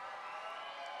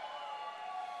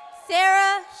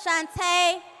 Sarah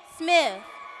Shantae Smith.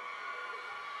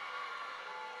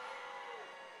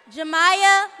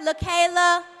 Jemiah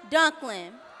LaKayla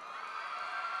Dunklin.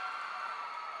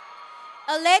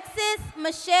 Alexis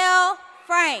Michelle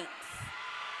Franks.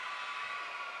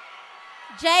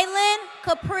 Jalen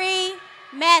Capri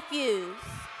Matthews.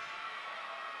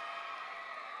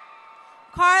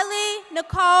 Carly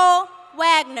Nicole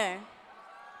Wagner.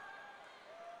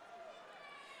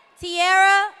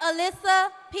 Tierra Alyssa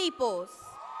Peoples.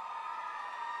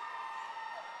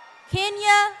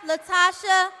 Kenya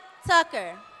Latasha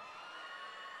Tucker.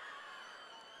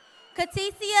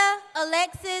 Katesia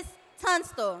Alexis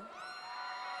Tunstall.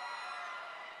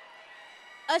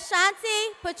 Ashanti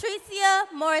Patricia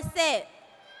Morissette.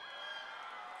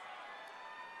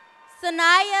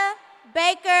 Sanaya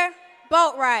Baker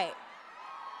Boatwright.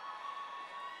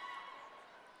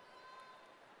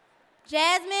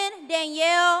 Jasmine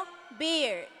Danielle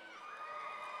Beard.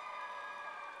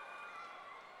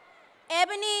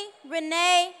 Ebony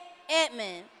Renee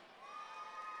Edmond.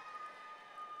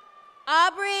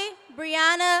 Aubrey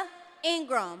Brianna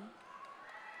Ingram.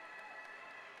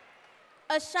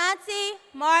 Ashanti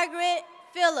Margaret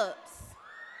Phillips.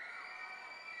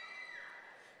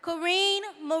 Corrine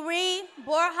Marie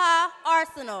Borja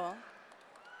Arsenal.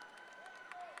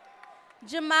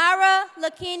 Jamira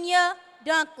Lakenya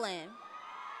Dunklin.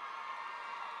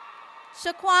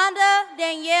 Shaquanda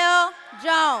Danielle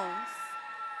Jones.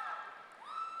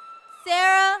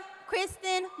 Sarah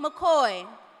Kristen McCoy.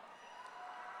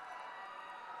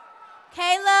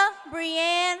 Kayla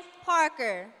Brianne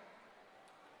Parker.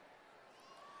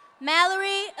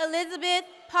 Mallory Elizabeth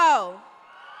Poe.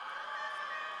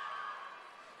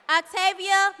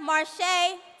 Octavia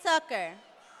Marche Tucker.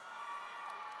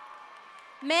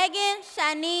 Megan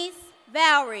Shanice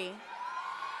Valerie.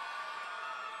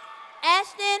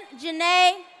 Ashton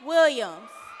Janae Williams.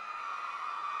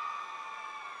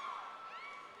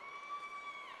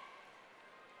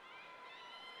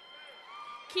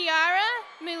 Kiara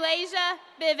Mulasia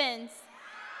Bivens.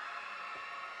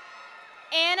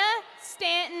 Anna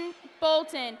Stanton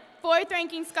Bolton, 4th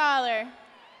ranking scholar.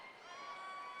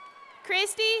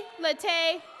 Christy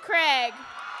Latae Craig.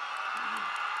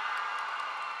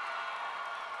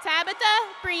 Tabitha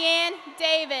Brianne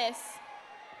Davis.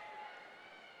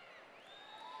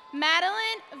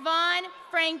 Madeline Vaughn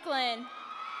Franklin.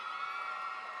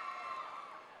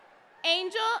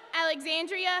 Angel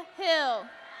Alexandria Hill.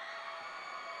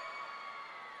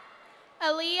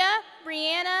 Aaliyah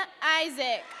Brianna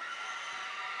Isaac.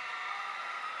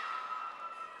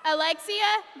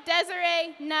 Alexia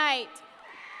Desiree Knight.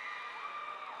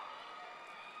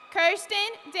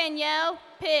 Kirsten Danielle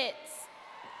Pitts.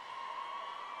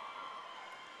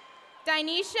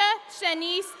 Dinesha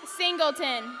Shanice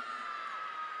Singleton.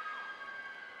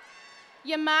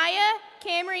 Yamaya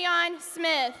Camryon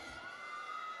Smith.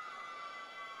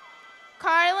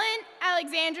 Carlin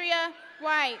Alexandria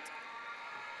White.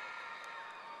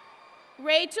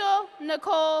 Rachel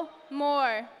Nicole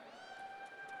Moore.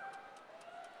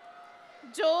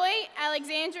 Joy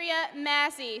Alexandria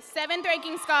Massey, 7th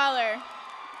ranking scholar.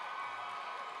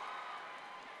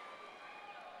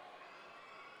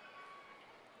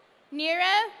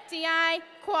 Nira D.I.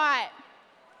 Quat.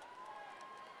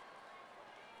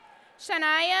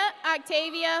 Shania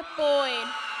Octavia Boyd.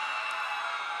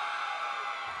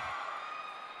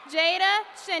 Jada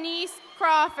Shanice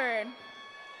Crawford.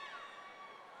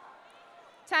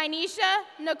 Tynesha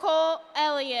Nicole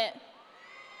Elliott.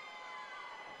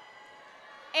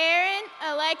 Aaron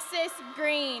Alexis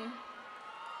Green.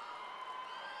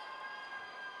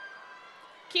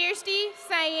 Kirsty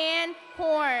Cyan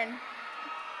Horn.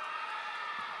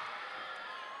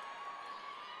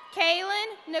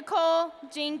 Kaylin Nicole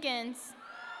Jenkins.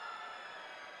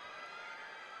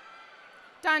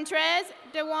 Dontrez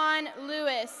Dewan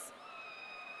Lewis.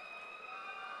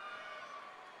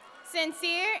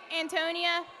 Sincere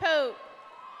Antonia Pope.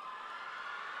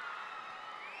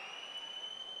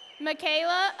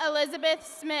 Michaela Elizabeth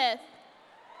Smith.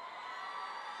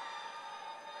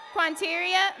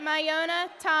 Quanteria Mayona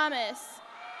Thomas.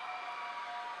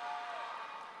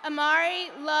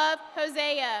 Amari Love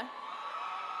Hosea.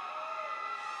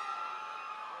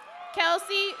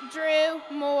 Kelsey Drew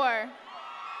Moore.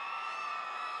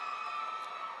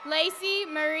 Lacey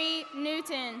Marie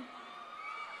Newton.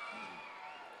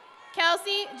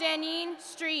 Kelsey Janine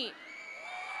Street.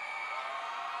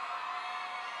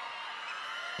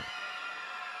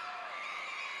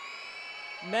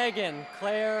 Megan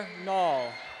Claire Knoll.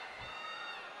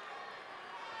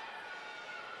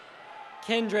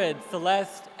 Kindred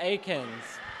Celeste Akins.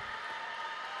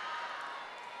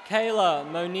 Kayla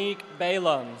Monique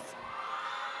Balaams.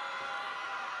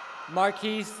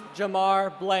 Marquise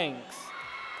Jamar Blanks.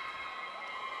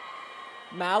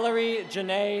 Mallory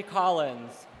Janae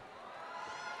Collins.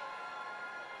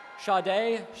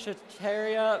 Sade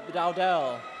Shataria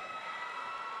Dowdell.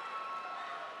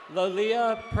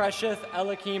 Lolia Precious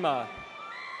Elakima.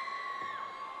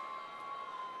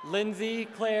 Lindsay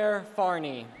Claire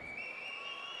Farney.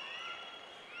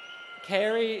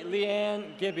 Carrie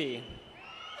Leanne Gibby.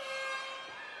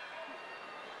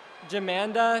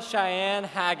 Jamanda Cheyenne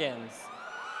Haggins.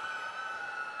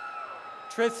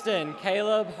 Tristan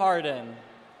Caleb Harden.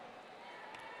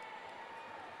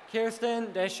 Kirsten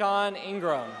Deshawn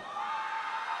Ingram.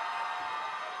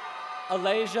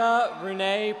 Alasia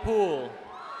Renee Poole.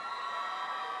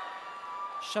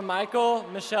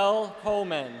 Shamichael Michelle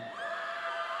Coleman.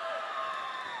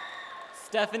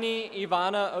 Stephanie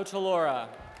Ivana Ochalora.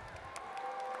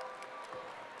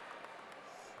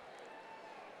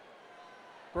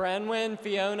 Branwyn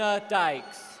Fiona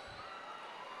Dykes.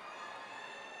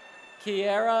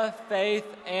 Kiera Faith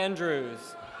Andrews.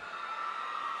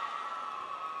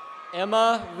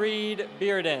 Emma Reed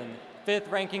Bearden, 5th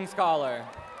ranking scholar.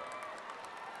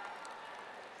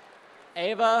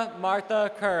 Ava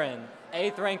Martha Curran,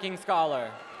 8th ranking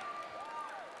scholar.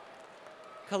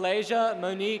 Kalasia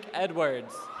Monique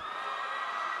Edwards.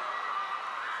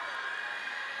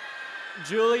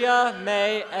 Julia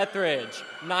May Etheridge,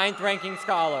 9th ranking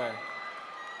scholar.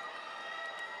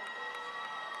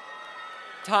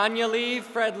 Tanya Lee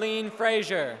Fredleen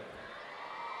Frazier.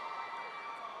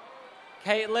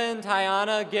 Caitlin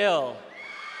Tiana Gill.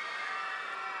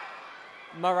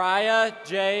 Mariah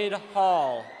Jade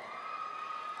Hall.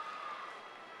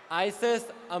 Isis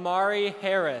Amari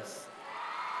Harris.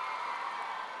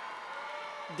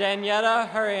 Danietta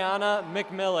Hariana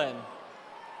McMillan.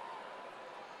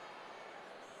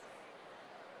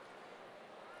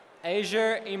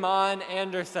 Azure Iman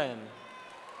Anderson.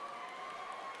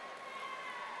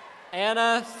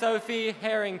 Anna Sophie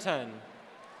Harrington.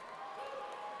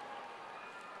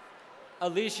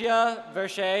 Alicia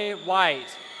Verche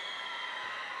White.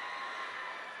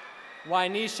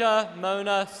 Wynisha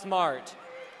Mona Smart.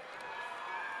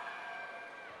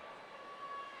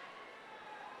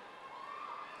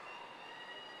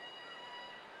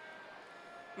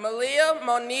 Malia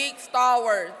Monique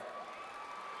Stallworth.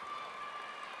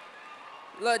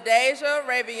 LaDeja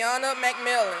Raviana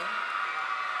McMillan.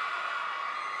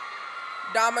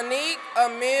 Dominique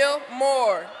Emile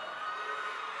Moore.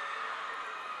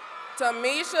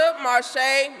 Tamisha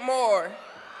Marche Moore.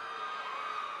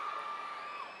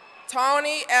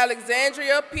 Tony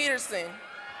Alexandria Peterson.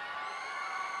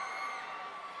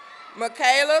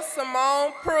 Michaela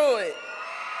Simone Pruitt.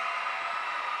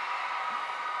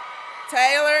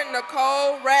 Taylor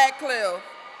Nicole Radcliffe.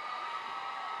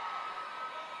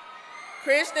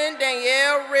 Kristen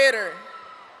Danielle Ritter.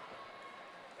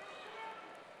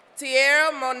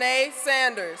 Tierra Monet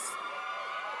Sanders.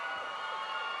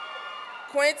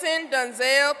 Quentin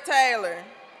Dunzel Taylor.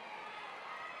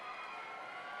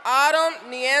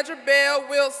 Autumn Neandra Bell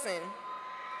Wilson.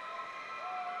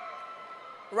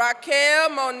 Raquel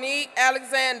Monique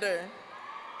Alexander.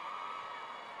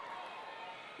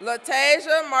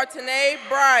 Latasia Martinez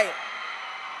Bright.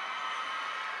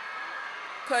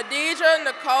 Khadija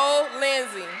Nicole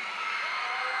Lindsay.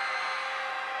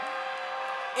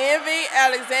 Envy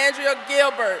Alexandria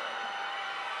Gilbert.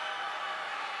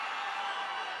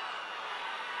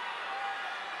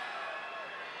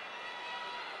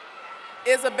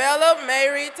 Isabella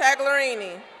Mary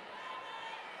Taglerini.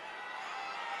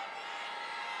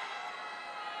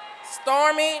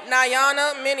 Stormy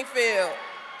Nyana Minifield.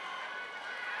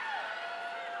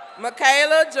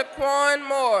 Michaela Jaquan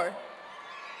Moore.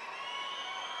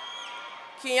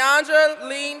 Keandra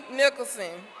Lee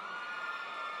Nicholson.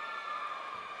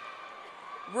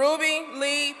 Ruby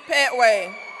Lee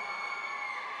Petway.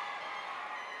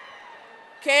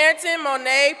 Carrington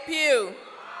Monet Pugh.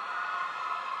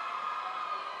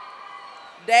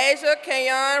 Deja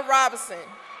Kayon Robinson.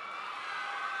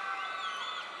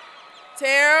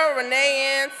 Tara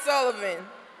Renee Ann Sullivan.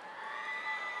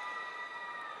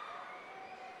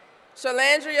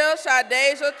 Shalandria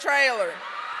Shadeja Traylor.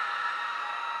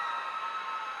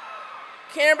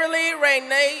 Kimberly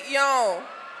Renee Young.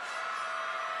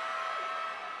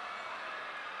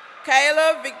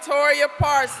 Kayla Victoria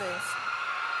Parsons.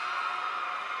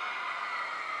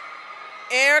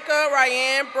 Erica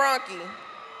Ryan Bronke.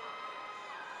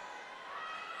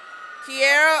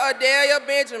 Kiara Adelia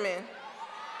Benjamin.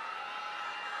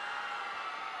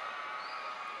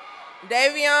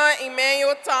 Davion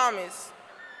Emmanuel Thomas.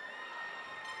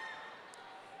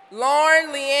 Lauren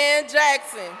Leanne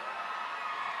Jackson.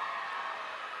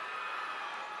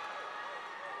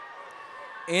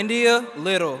 India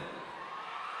Little.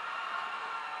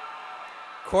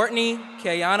 Courtney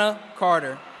Kayana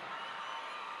Carter.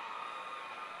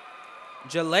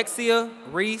 Jalexia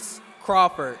Reese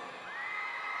Crawford.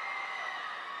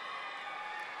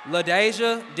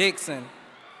 LaDeja Dixon.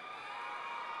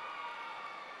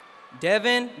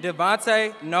 Devin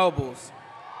Devontae Nobles.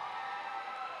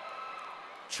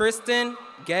 Tristan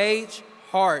Gage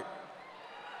Hart.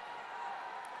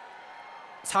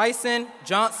 Tyson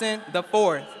Johnson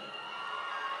IV.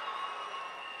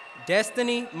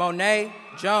 Destiny Monet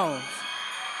Jones.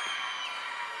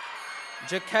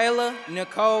 Jakayla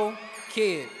Nicole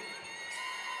Kidd.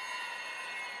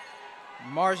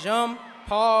 Marjum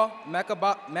Paul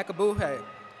Makabuhe.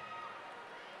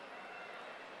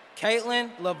 Caitlin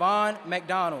Lavon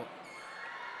McDonald.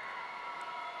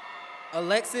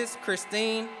 Alexis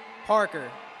Christine Parker.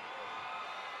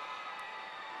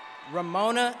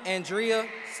 Ramona Andrea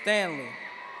Stanley.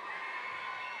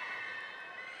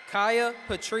 Kaya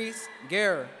Patrice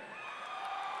Guerra.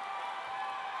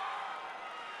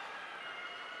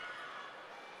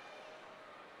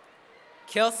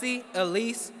 Kelsey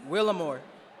Elise Willamore.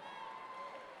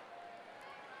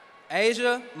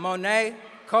 Asia Monet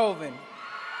Colvin.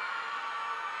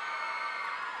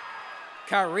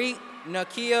 Kyrie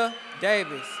Nakia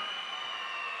Davis.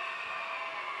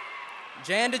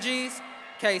 Jandajis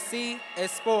KC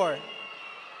Espor.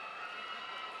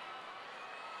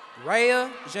 Rhea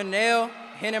Janelle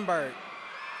Hennenberg.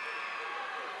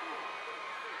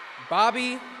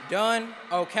 Bobby Dunn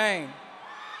O'Kane.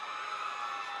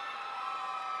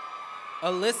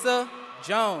 Alyssa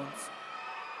Jones.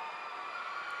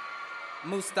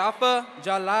 Mustafa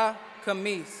Jala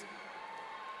Kamis.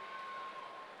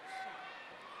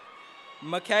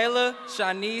 Michaela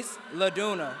Shanice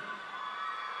Laduna.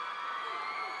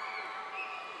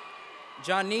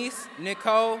 Janice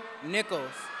Nicole Nichols.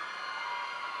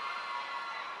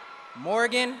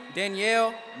 Morgan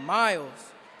Danielle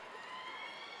Miles.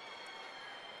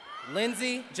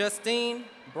 Lindsay Justine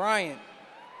Bryant.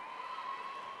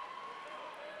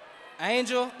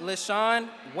 Angel LaShawn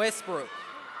Westbrook.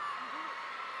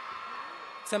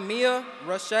 Tamia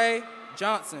Roche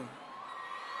Johnson.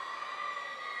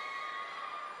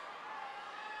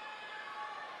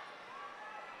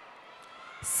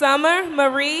 Summer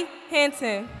Marie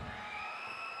Hinton.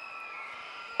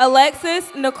 Alexis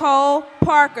Nicole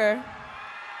Parker.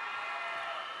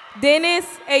 Dennis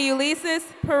Ulysses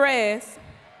Perez.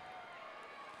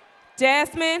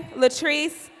 Jasmine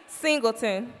Latrice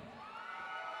Singleton.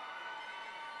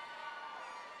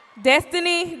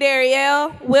 Destiny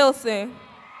Darielle Wilson.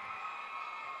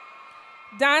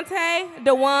 Dante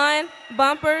DeJuan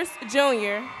Bumpers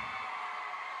Jr.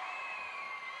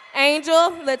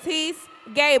 Angel Latisse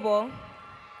Gable.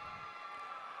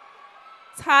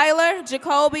 Tyler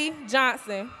Jacoby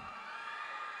Johnson.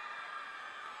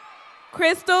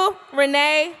 Crystal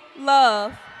Renee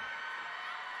Love.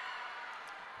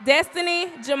 Destiny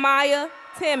Jemiah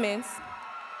Timmons.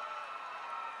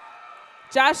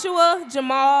 Joshua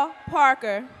Jamal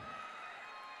Parker.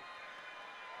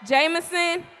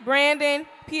 Jameson Brandon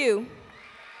Pugh.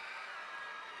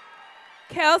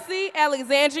 Kelsey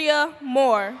Alexandria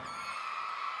Moore.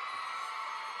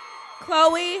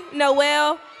 Chloe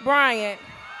Noel Bryant.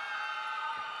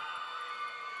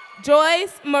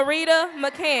 Joyce Marita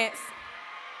McCants.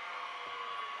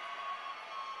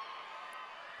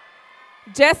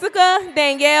 Jessica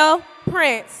Danielle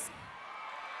Prince.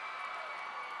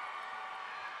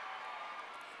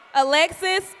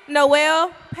 Alexis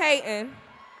Noel Payton.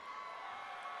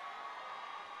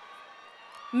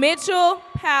 Mitchell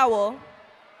Powell.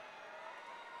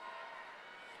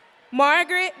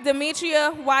 Margaret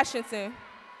Demetria Washington.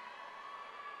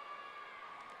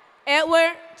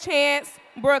 Edward Chance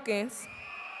Brookins.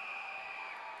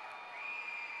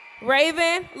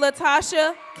 Raven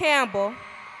Latasha Campbell.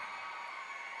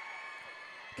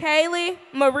 Kaylee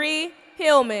Marie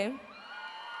Hillman.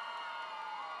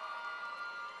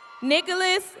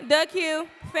 Nicholas W.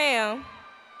 Pham.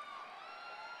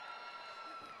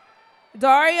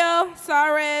 Dario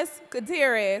Sares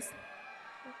Gutierrez.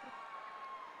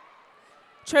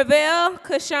 Travell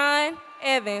Kashawn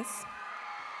Evans.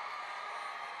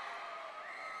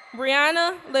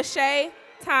 Brianna Lachey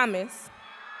Thomas.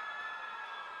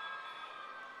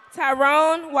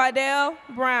 Tyrone Waddell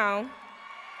Brown.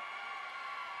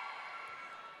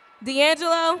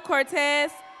 D'Angelo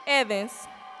Cortez Evans.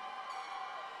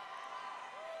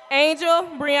 Angel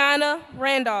Brianna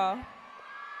Randolph.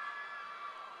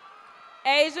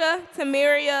 Asia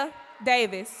Tamiria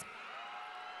Davis.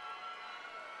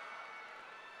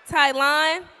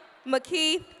 Tylon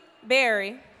McKeith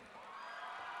Berry.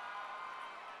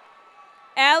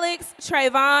 Alex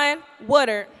Trayvon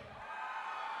Woodard.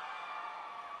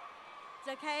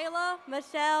 Jakayla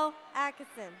Michelle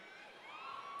Atkinson.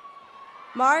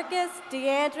 Marcus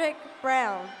Deandrick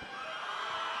Brown.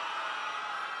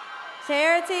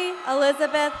 Charity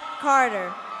Elizabeth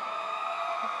Carter.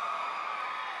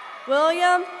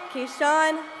 William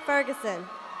Keyshawn Ferguson.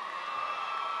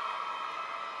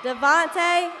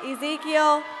 Devontae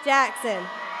Ezekiel Jackson.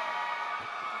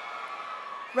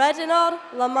 Reginald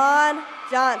Lamont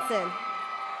Johnson.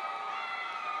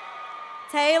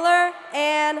 Taylor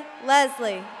Ann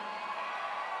Leslie.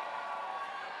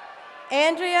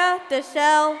 Andrea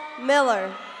Deshelle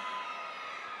Miller.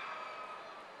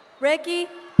 Ricky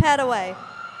Petaway.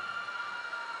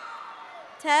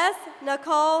 Tess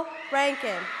Nicole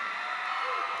Rankin.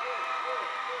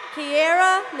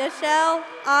 Kiera Nichelle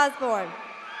Osborne.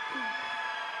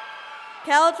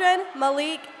 Keldrin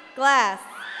Malik Glass.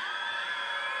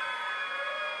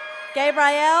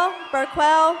 Gabrielle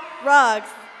Burquell Ruggs.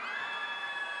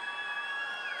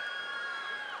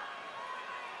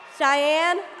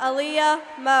 Cheyenne Aaliyah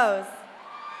Mose.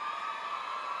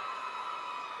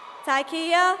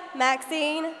 Tykia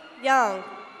Maxine Young.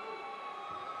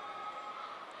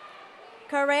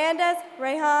 Carandus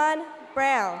Rehan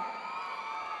Brown.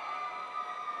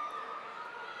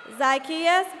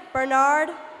 Zychaeus Bernard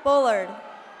Bullard.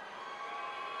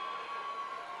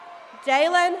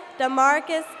 Jalen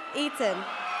DeMarcus Eaton.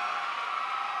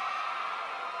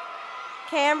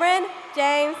 Cameron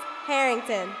James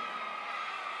Harrington.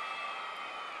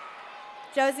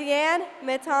 Josiane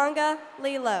Mitonga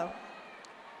Lilo.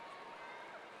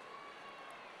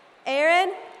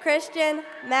 Aaron Christian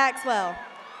Maxwell.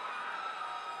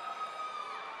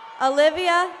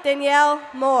 Olivia Danielle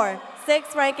Moore,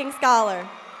 6th ranking scholar.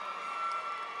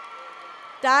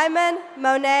 Diamond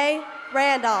Monet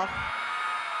Randolph.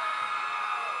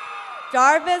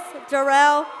 Jarvis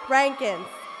Jarrell Rankins.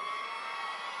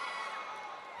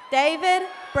 David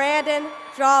Brandon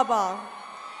Drawball.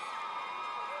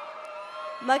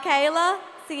 Michaela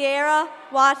Sierra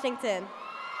Washington.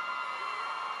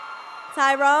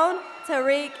 Tyrone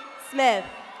Tariq Smith.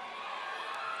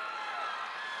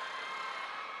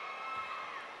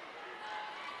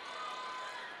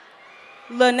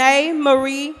 Lene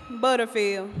Marie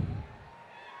Butterfield.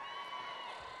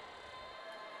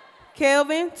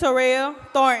 Kelvin Terrell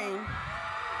Thornton.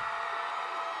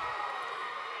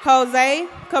 Jose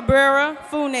Cabrera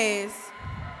Funes.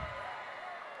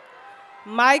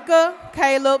 Micah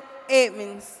Caleb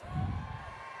Edmonds.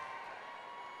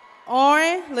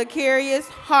 Oren Lacarius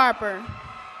Harper.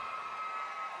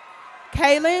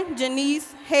 Kaylin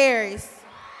Janice Harris.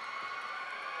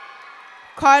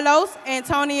 Carlos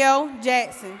Antonio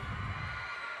Jackson.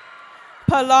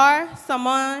 Pilar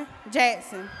Simon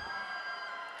Jackson.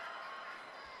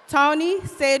 Tony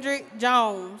Cedric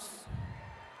Jones.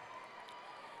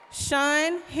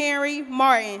 Sean Henry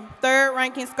Martin, 3rd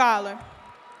ranking scholar.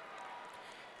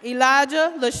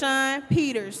 Elijah LaShawn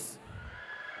Peters.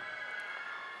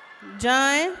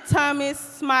 John Thomas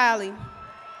Smiley.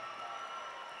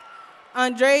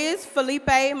 Andreas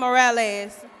Felipe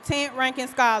Morales, 10th ranking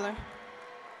scholar.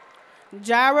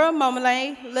 Jara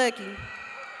Momalay Lucky.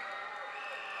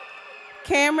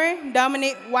 Cameron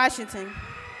Dominic Washington.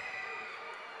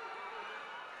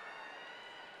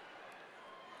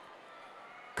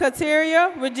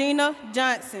 Kateria Regina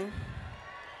Johnson.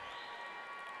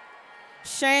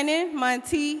 Shannon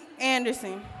Monty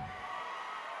Anderson.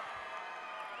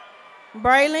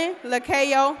 Braylon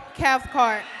Lakayo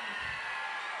Cathcart.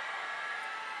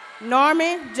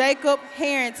 Norman Jacob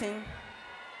Harrington.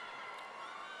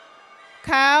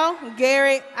 Kyle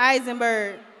Garrett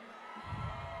Eisenberg.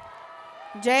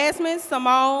 Jasmine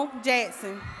Simone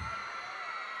Jackson.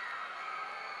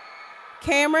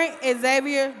 Cameron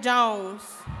Xavier Jones.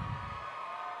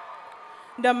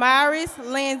 Damaris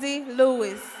Lindsay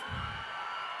Lewis.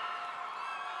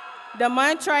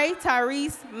 Demontre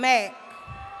Tyrese Mack.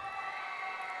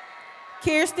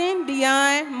 Kirsten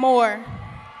Dion Moore.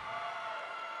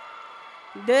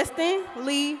 Dustin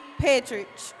Lee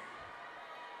Petrich.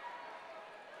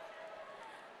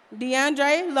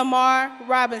 DeAndre Lamar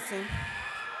Robinson.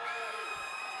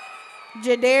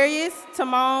 Jadarius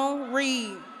Timon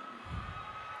Reed.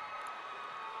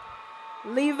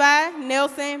 Levi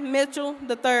Nelson Mitchell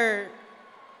III.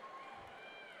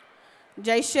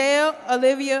 Jayshell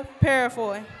Olivia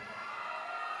Parafoy.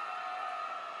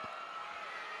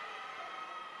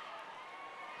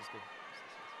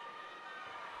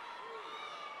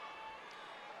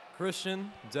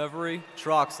 Christian Devery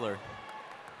Troxler.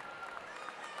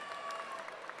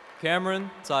 Cameron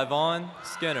Tyvon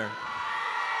Skinner.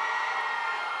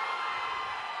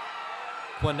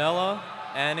 Quinella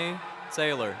Annie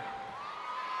Taylor.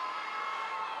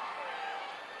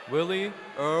 Willie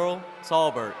Earl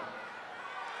Talbert.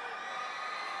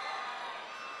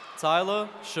 Tyler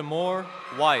Shamor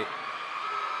White.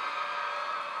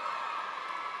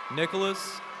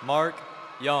 Nicholas Mark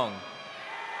Young.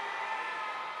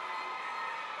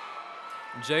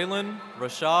 Jalen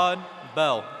Rashad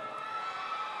Bell.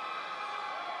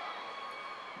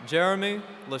 Jeremy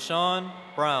LaShawn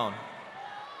Brown.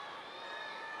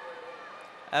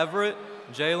 Everett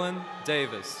Jalen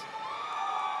Davis.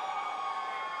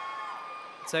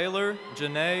 Taylor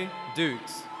Janae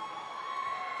Dukes.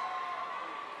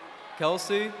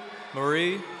 Kelsey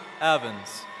Marie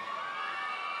Evans.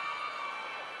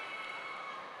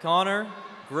 Connor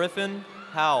Griffin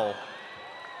Howell.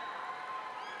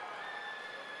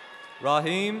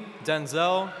 Raheem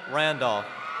Denzel Randolph.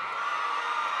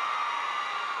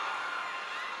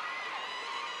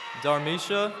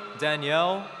 Darmisha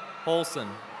Danielle Holson.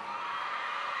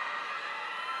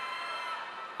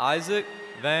 Isaac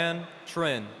Van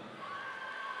Trin.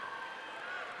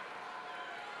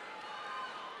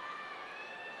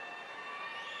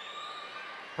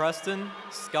 Preston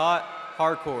Scott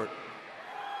Harcourt.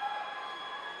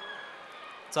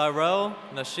 Tyrell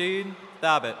Nasheed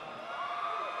Thabit.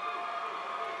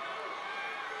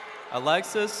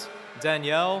 Alexis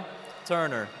Danielle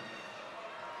Turner.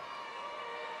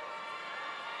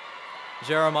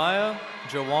 Jeremiah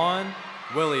Jawan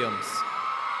Williams.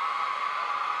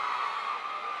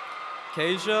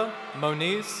 Kasia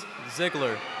Monice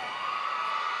Ziegler.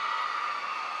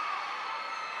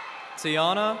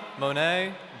 Tiana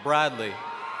Monet Bradley.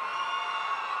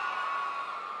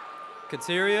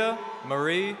 Kateria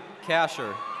Marie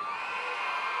Casher.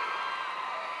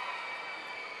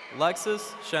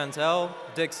 Lexus Chantel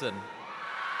Dixon.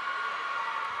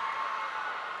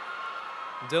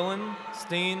 Dylan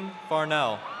Steen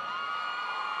Farnell.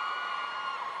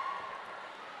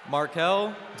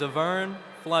 Markel DeVern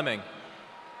Fleming.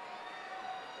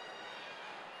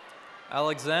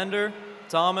 Alexander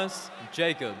Thomas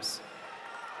Jacobs.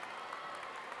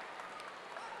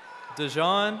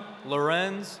 Dejan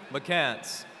Lorenz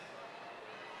McCants.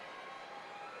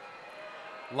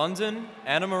 London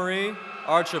Anna Marie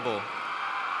Archibald.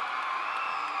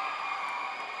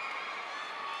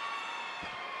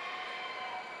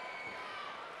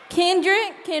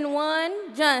 Kendrick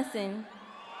Kenwan Johnson.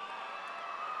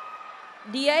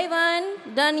 Deavon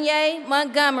Dunye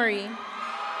Montgomery.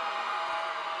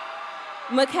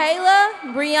 Michaela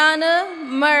Brianna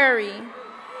Murray.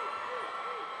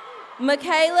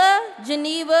 Michaela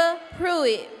Geneva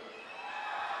Pruitt.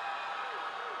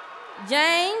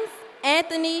 James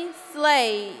Anthony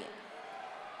Slade.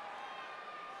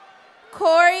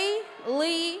 Corey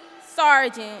Lee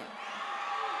Sargent.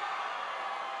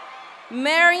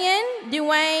 Marion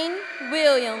Dwayne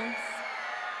Williams.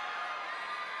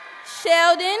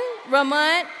 Sheldon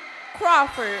Ramont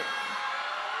Crawford.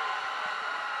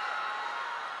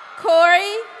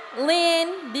 Corey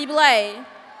Lynn DeBlay.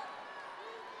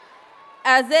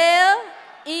 Azel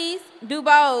East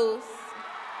Dubose.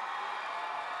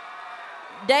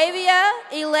 Davia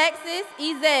Alexis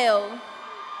Ezel.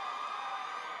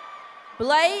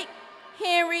 Blake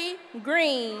Henry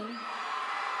Green.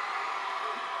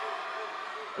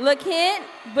 LaKent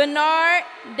Bernard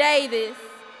Davis.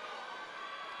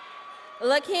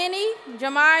 LaKenny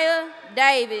Jamiah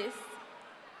Davis.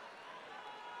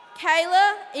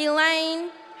 Kayla Elaine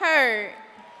Hurd.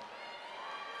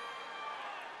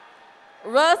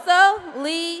 Russell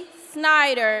Lee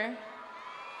Snyder.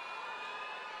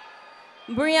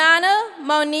 Brianna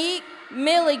Monique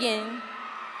Milligan.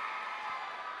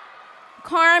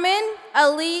 Carmen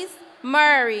Elise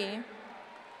Murray.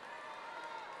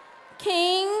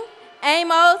 King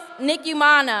Amos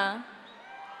Nikumana.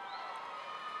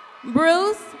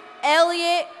 Bruce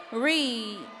Elliott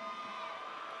Reed.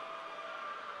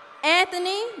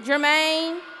 Anthony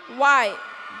Jermaine White.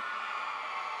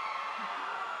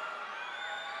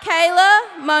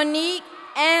 Kayla Monique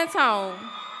Antone.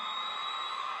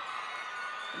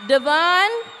 Devon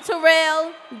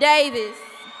Terrell Davis.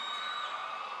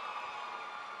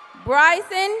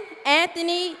 Bryson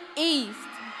Anthony East.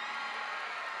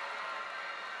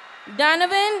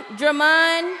 Donovan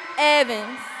Dramon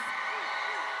Evans.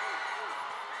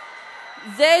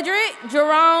 Zedric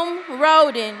Jerome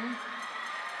Roden.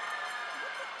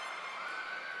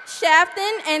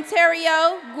 Shafton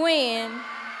Ontario Gwynn.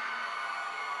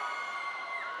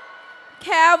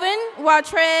 Calvin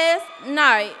Watrez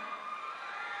Knight.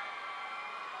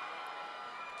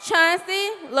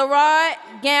 Chauncey Leroy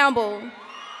Gamble.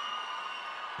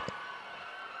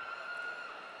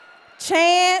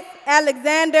 Chance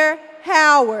Alexander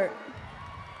Howard.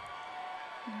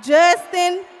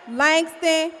 Justin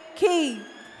Langston Keith.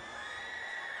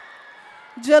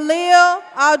 Jaleel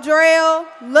Aldrell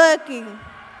Lucky.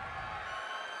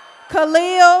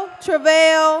 Khalil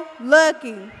Travell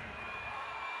Lucky.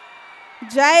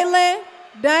 Jalen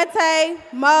Dante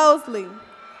Mosley.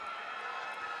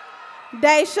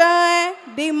 Deshaun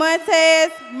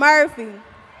DeMontez Murphy.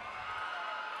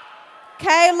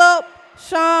 Caleb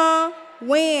Sean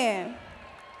Wynn.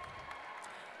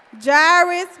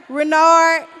 Jairus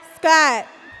Renard Scott.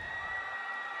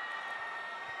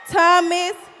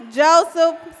 Thomas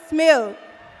Joseph Smith.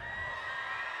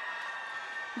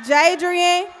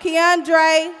 Jadrian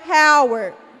Keandre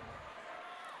Howard.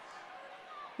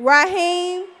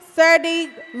 Raheem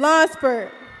Sadiq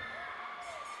Lunsford.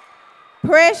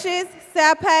 Precious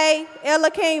Sape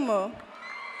Elakima.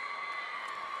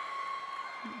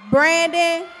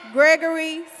 Brandon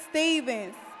Gregory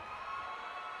Stevens.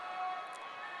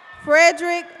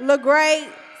 Frederick LeGray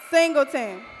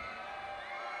Singleton.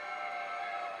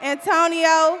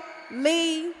 Antonio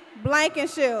Lee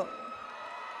Blankenship.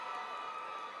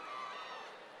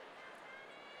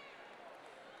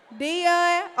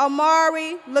 Dion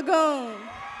Amari Lagoon.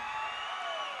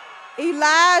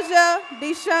 Elijah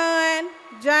Deshaun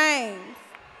James.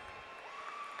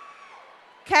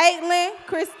 Caitlin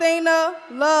Christina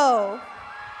Love.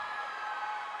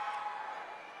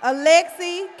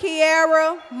 Alexi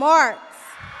Kiara Marks.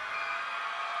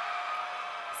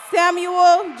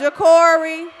 Samuel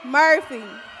Jacory Murphy.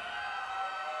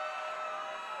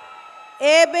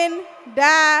 Eben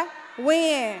Dye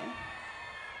Wynn.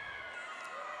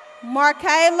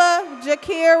 Markayla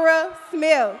Jakira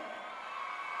Smith.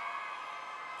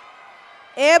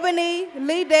 Ebony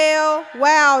Liddell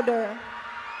Wilder.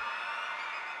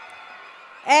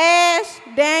 Ash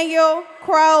Daniel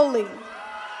Crowley.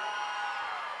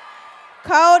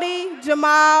 Cody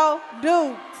Jamal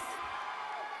Dukes.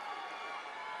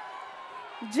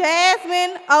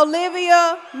 Jasmine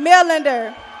Olivia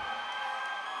Millender.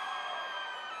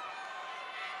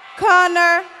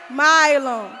 Connor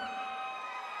Milam.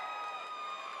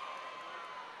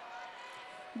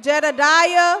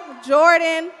 Jedediah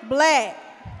Jordan Black.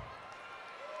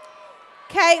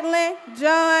 Caitlin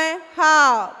John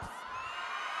Hobbs.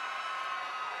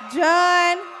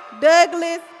 John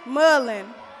Douglas Mullen.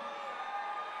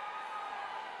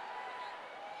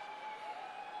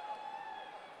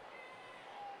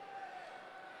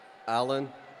 Alan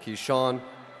Keyshawn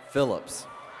Phillips.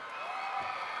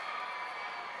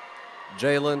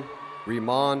 Jalen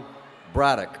Remon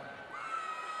Braddock.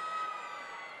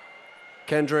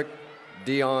 Kendrick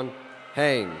Dion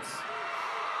Haynes.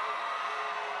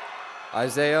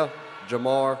 Isaiah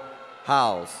Jamar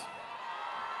Howes.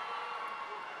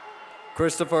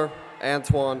 Christopher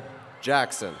Antoine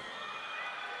Jackson.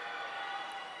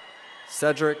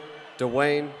 Cedric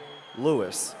Dwayne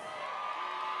Lewis.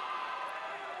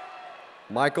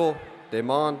 Michael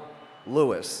Damon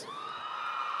Lewis.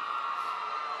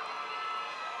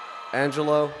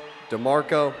 Angelo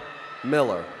DeMarco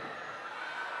Miller.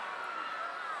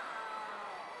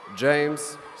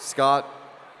 James Scott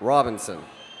Robinson.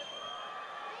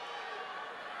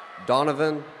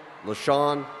 Donovan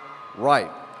LaShawn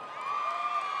Wright.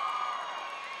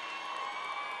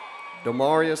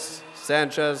 Demarius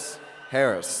Sanchez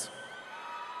Harris.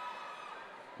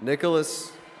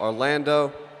 Nicholas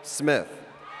Orlando Smith.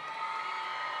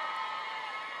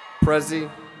 Prezi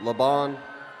Laban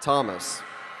Thomas.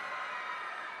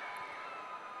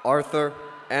 Arthur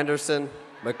Anderson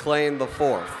McLean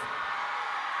IV.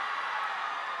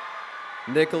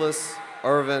 Nicholas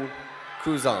Irvin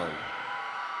Kuzan.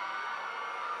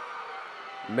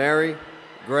 Mary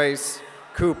Grace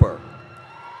Cooper.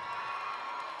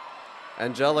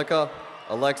 Angelica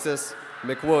Alexis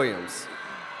McWilliams.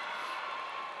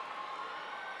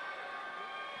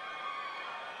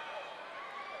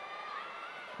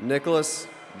 Nicholas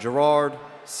Gerard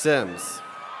Sims.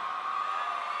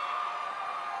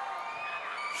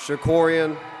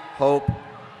 Shakorian Hope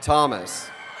Thomas.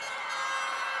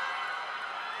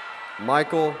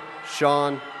 Michael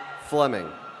Sean Fleming.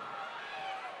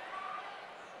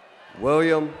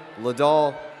 William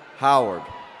Liddell Howard.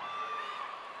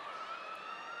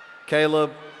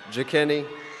 Caleb Jakenny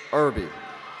Irby.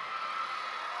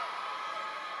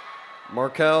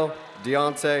 Markel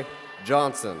Deontay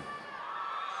Johnson.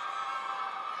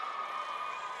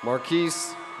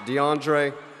 Marquise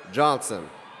DeAndre Johnson.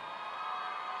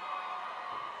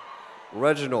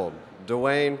 Reginald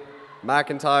Dwayne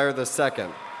McIntyre II.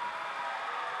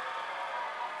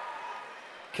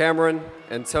 Cameron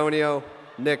Antonio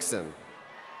Nixon.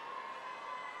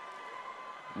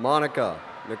 Monica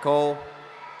Nicole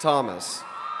Thomas.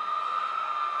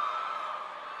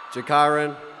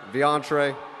 Jakiron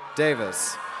Viantre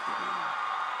Davis.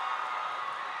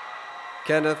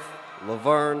 Kenneth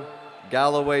Laverne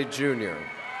Galloway Jr.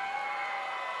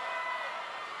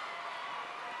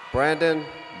 Brandon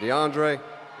DeAndre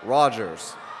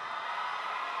Rogers.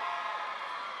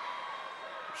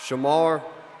 Shamar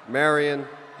Marion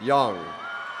Young.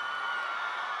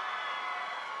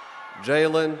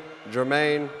 Jalen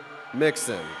Jermaine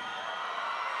Mixon.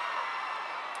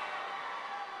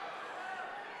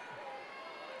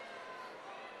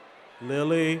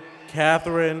 Lily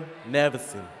Catherine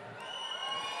Nevison.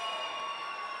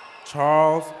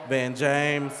 Charles Van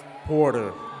James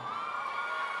Porter.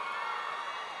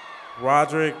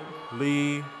 Roderick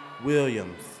Lee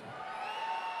Williams.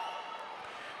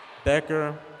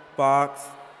 Becker Fox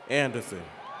Anderson.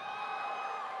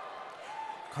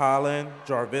 Colin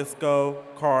Jarvisco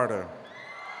Carter.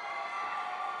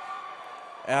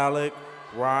 Alec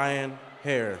Ryan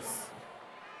Harris.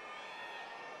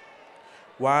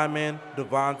 Wyman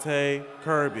Devontae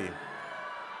Kirby.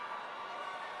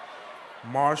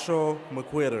 Marshall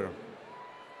McQuitter.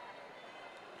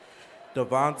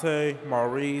 Devontae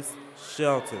Maurice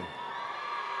Shelton.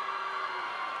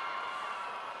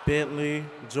 Bentley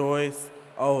Joyce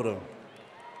Odom.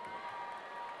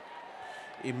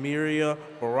 Emiria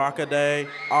Barakade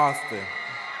Austin.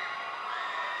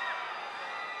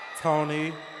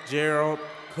 Tony Gerald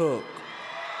Cook.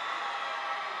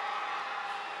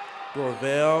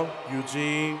 Dorvell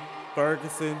Eugene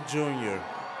Ferguson Jr.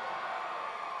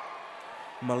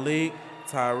 Malik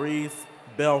Tyrese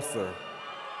Belser.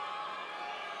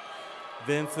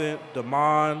 Vincent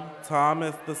Damon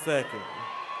Thomas II.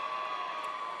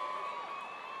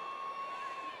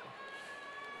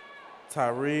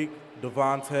 Tyreek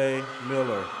Devontae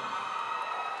Miller.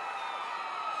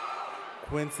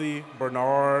 Quincy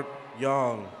Bernard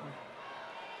Young.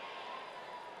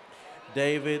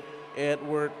 David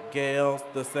Edward Gales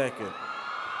II.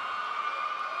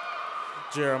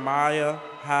 Jeremiah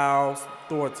Howes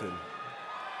Thornton.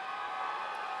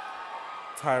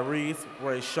 Tyrese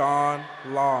Rayshawn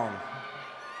Long.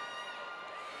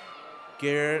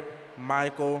 Garrett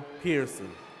Michael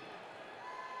Pearson.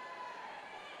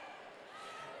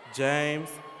 James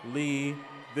Lee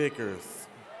Vickers.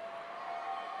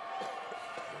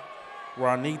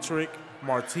 Ronitrick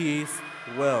Martise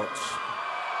Welch.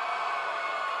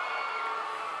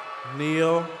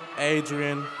 Neil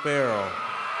Adrian Farrell.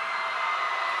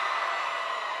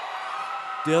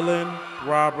 Dylan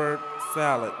Robert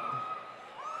Sallet.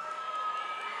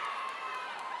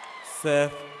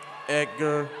 Seth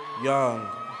Edgar Young.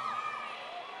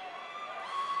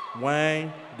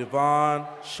 Wayne Devon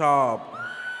Schaub.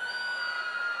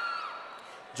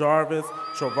 Jarvis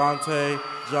Travante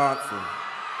Johnson.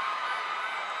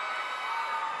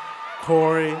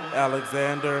 Corey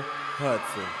Alexander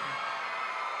Hudson.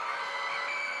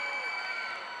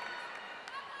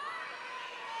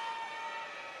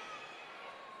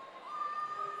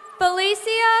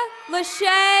 Felicia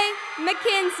Lachey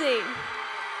McKenzie.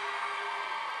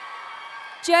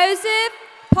 Joseph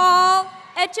Paul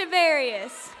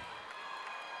Echeverius.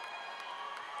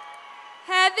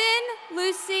 Heaven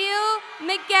Lucille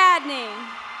McGadney.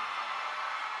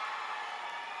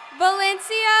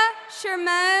 Valencia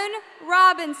Shermone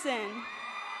Robinson.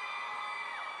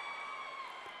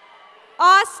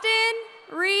 Austin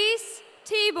Reese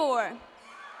Tibor.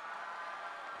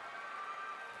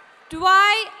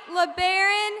 Dwight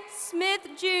LeBaron Smith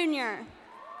Jr.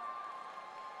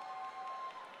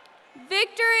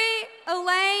 Victory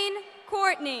Elaine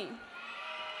Courtney.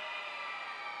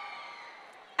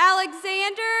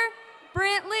 Alexander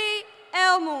Brentley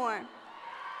Elmore.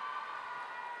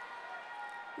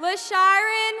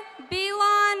 LaShiren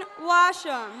Belon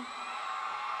Washam.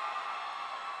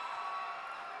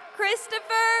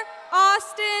 Christopher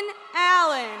Austin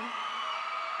Allen.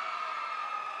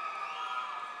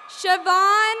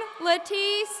 Siobhan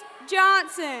Latisse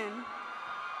Johnson.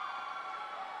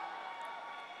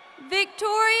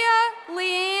 Victoria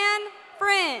Leanne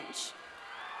French.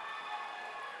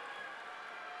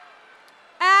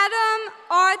 Adam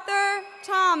Arthur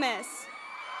Thomas.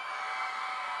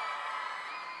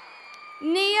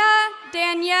 Nia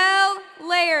Danielle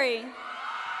Larry.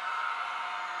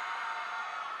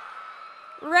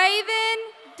 Raven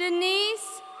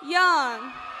Denise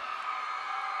Young.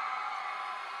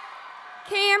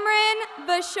 Cameron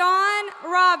Bashawn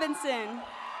Robinson.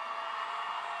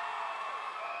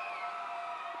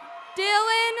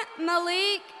 Dylan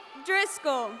Malik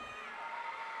Driscoll.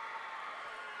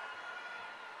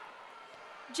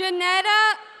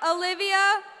 Janetta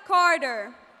Olivia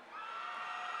Carter.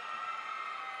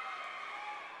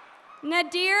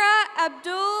 Nadira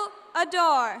Abdul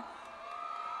Adar.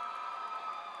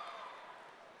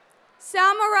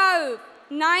 Salma Raouf,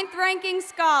 9th ranking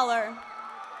scholar.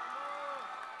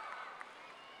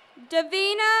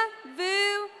 Davina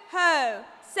Vu Ho,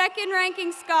 2nd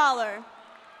ranking scholar.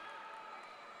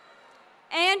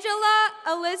 Angela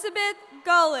Elizabeth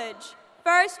Gullidge,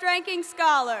 1st ranking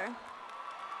scholar.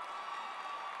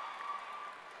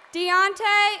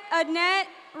 Deontay Annette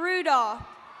Rudolph.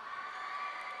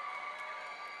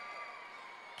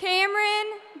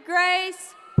 Cameron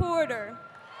Grace Porter.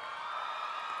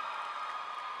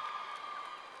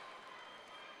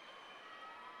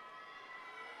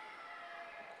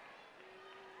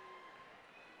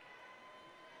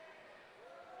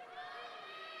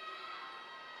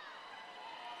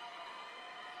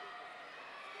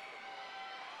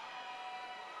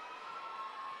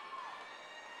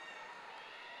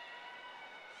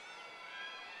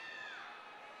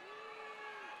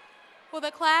 Will the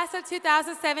class of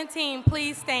 2017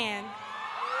 please stand?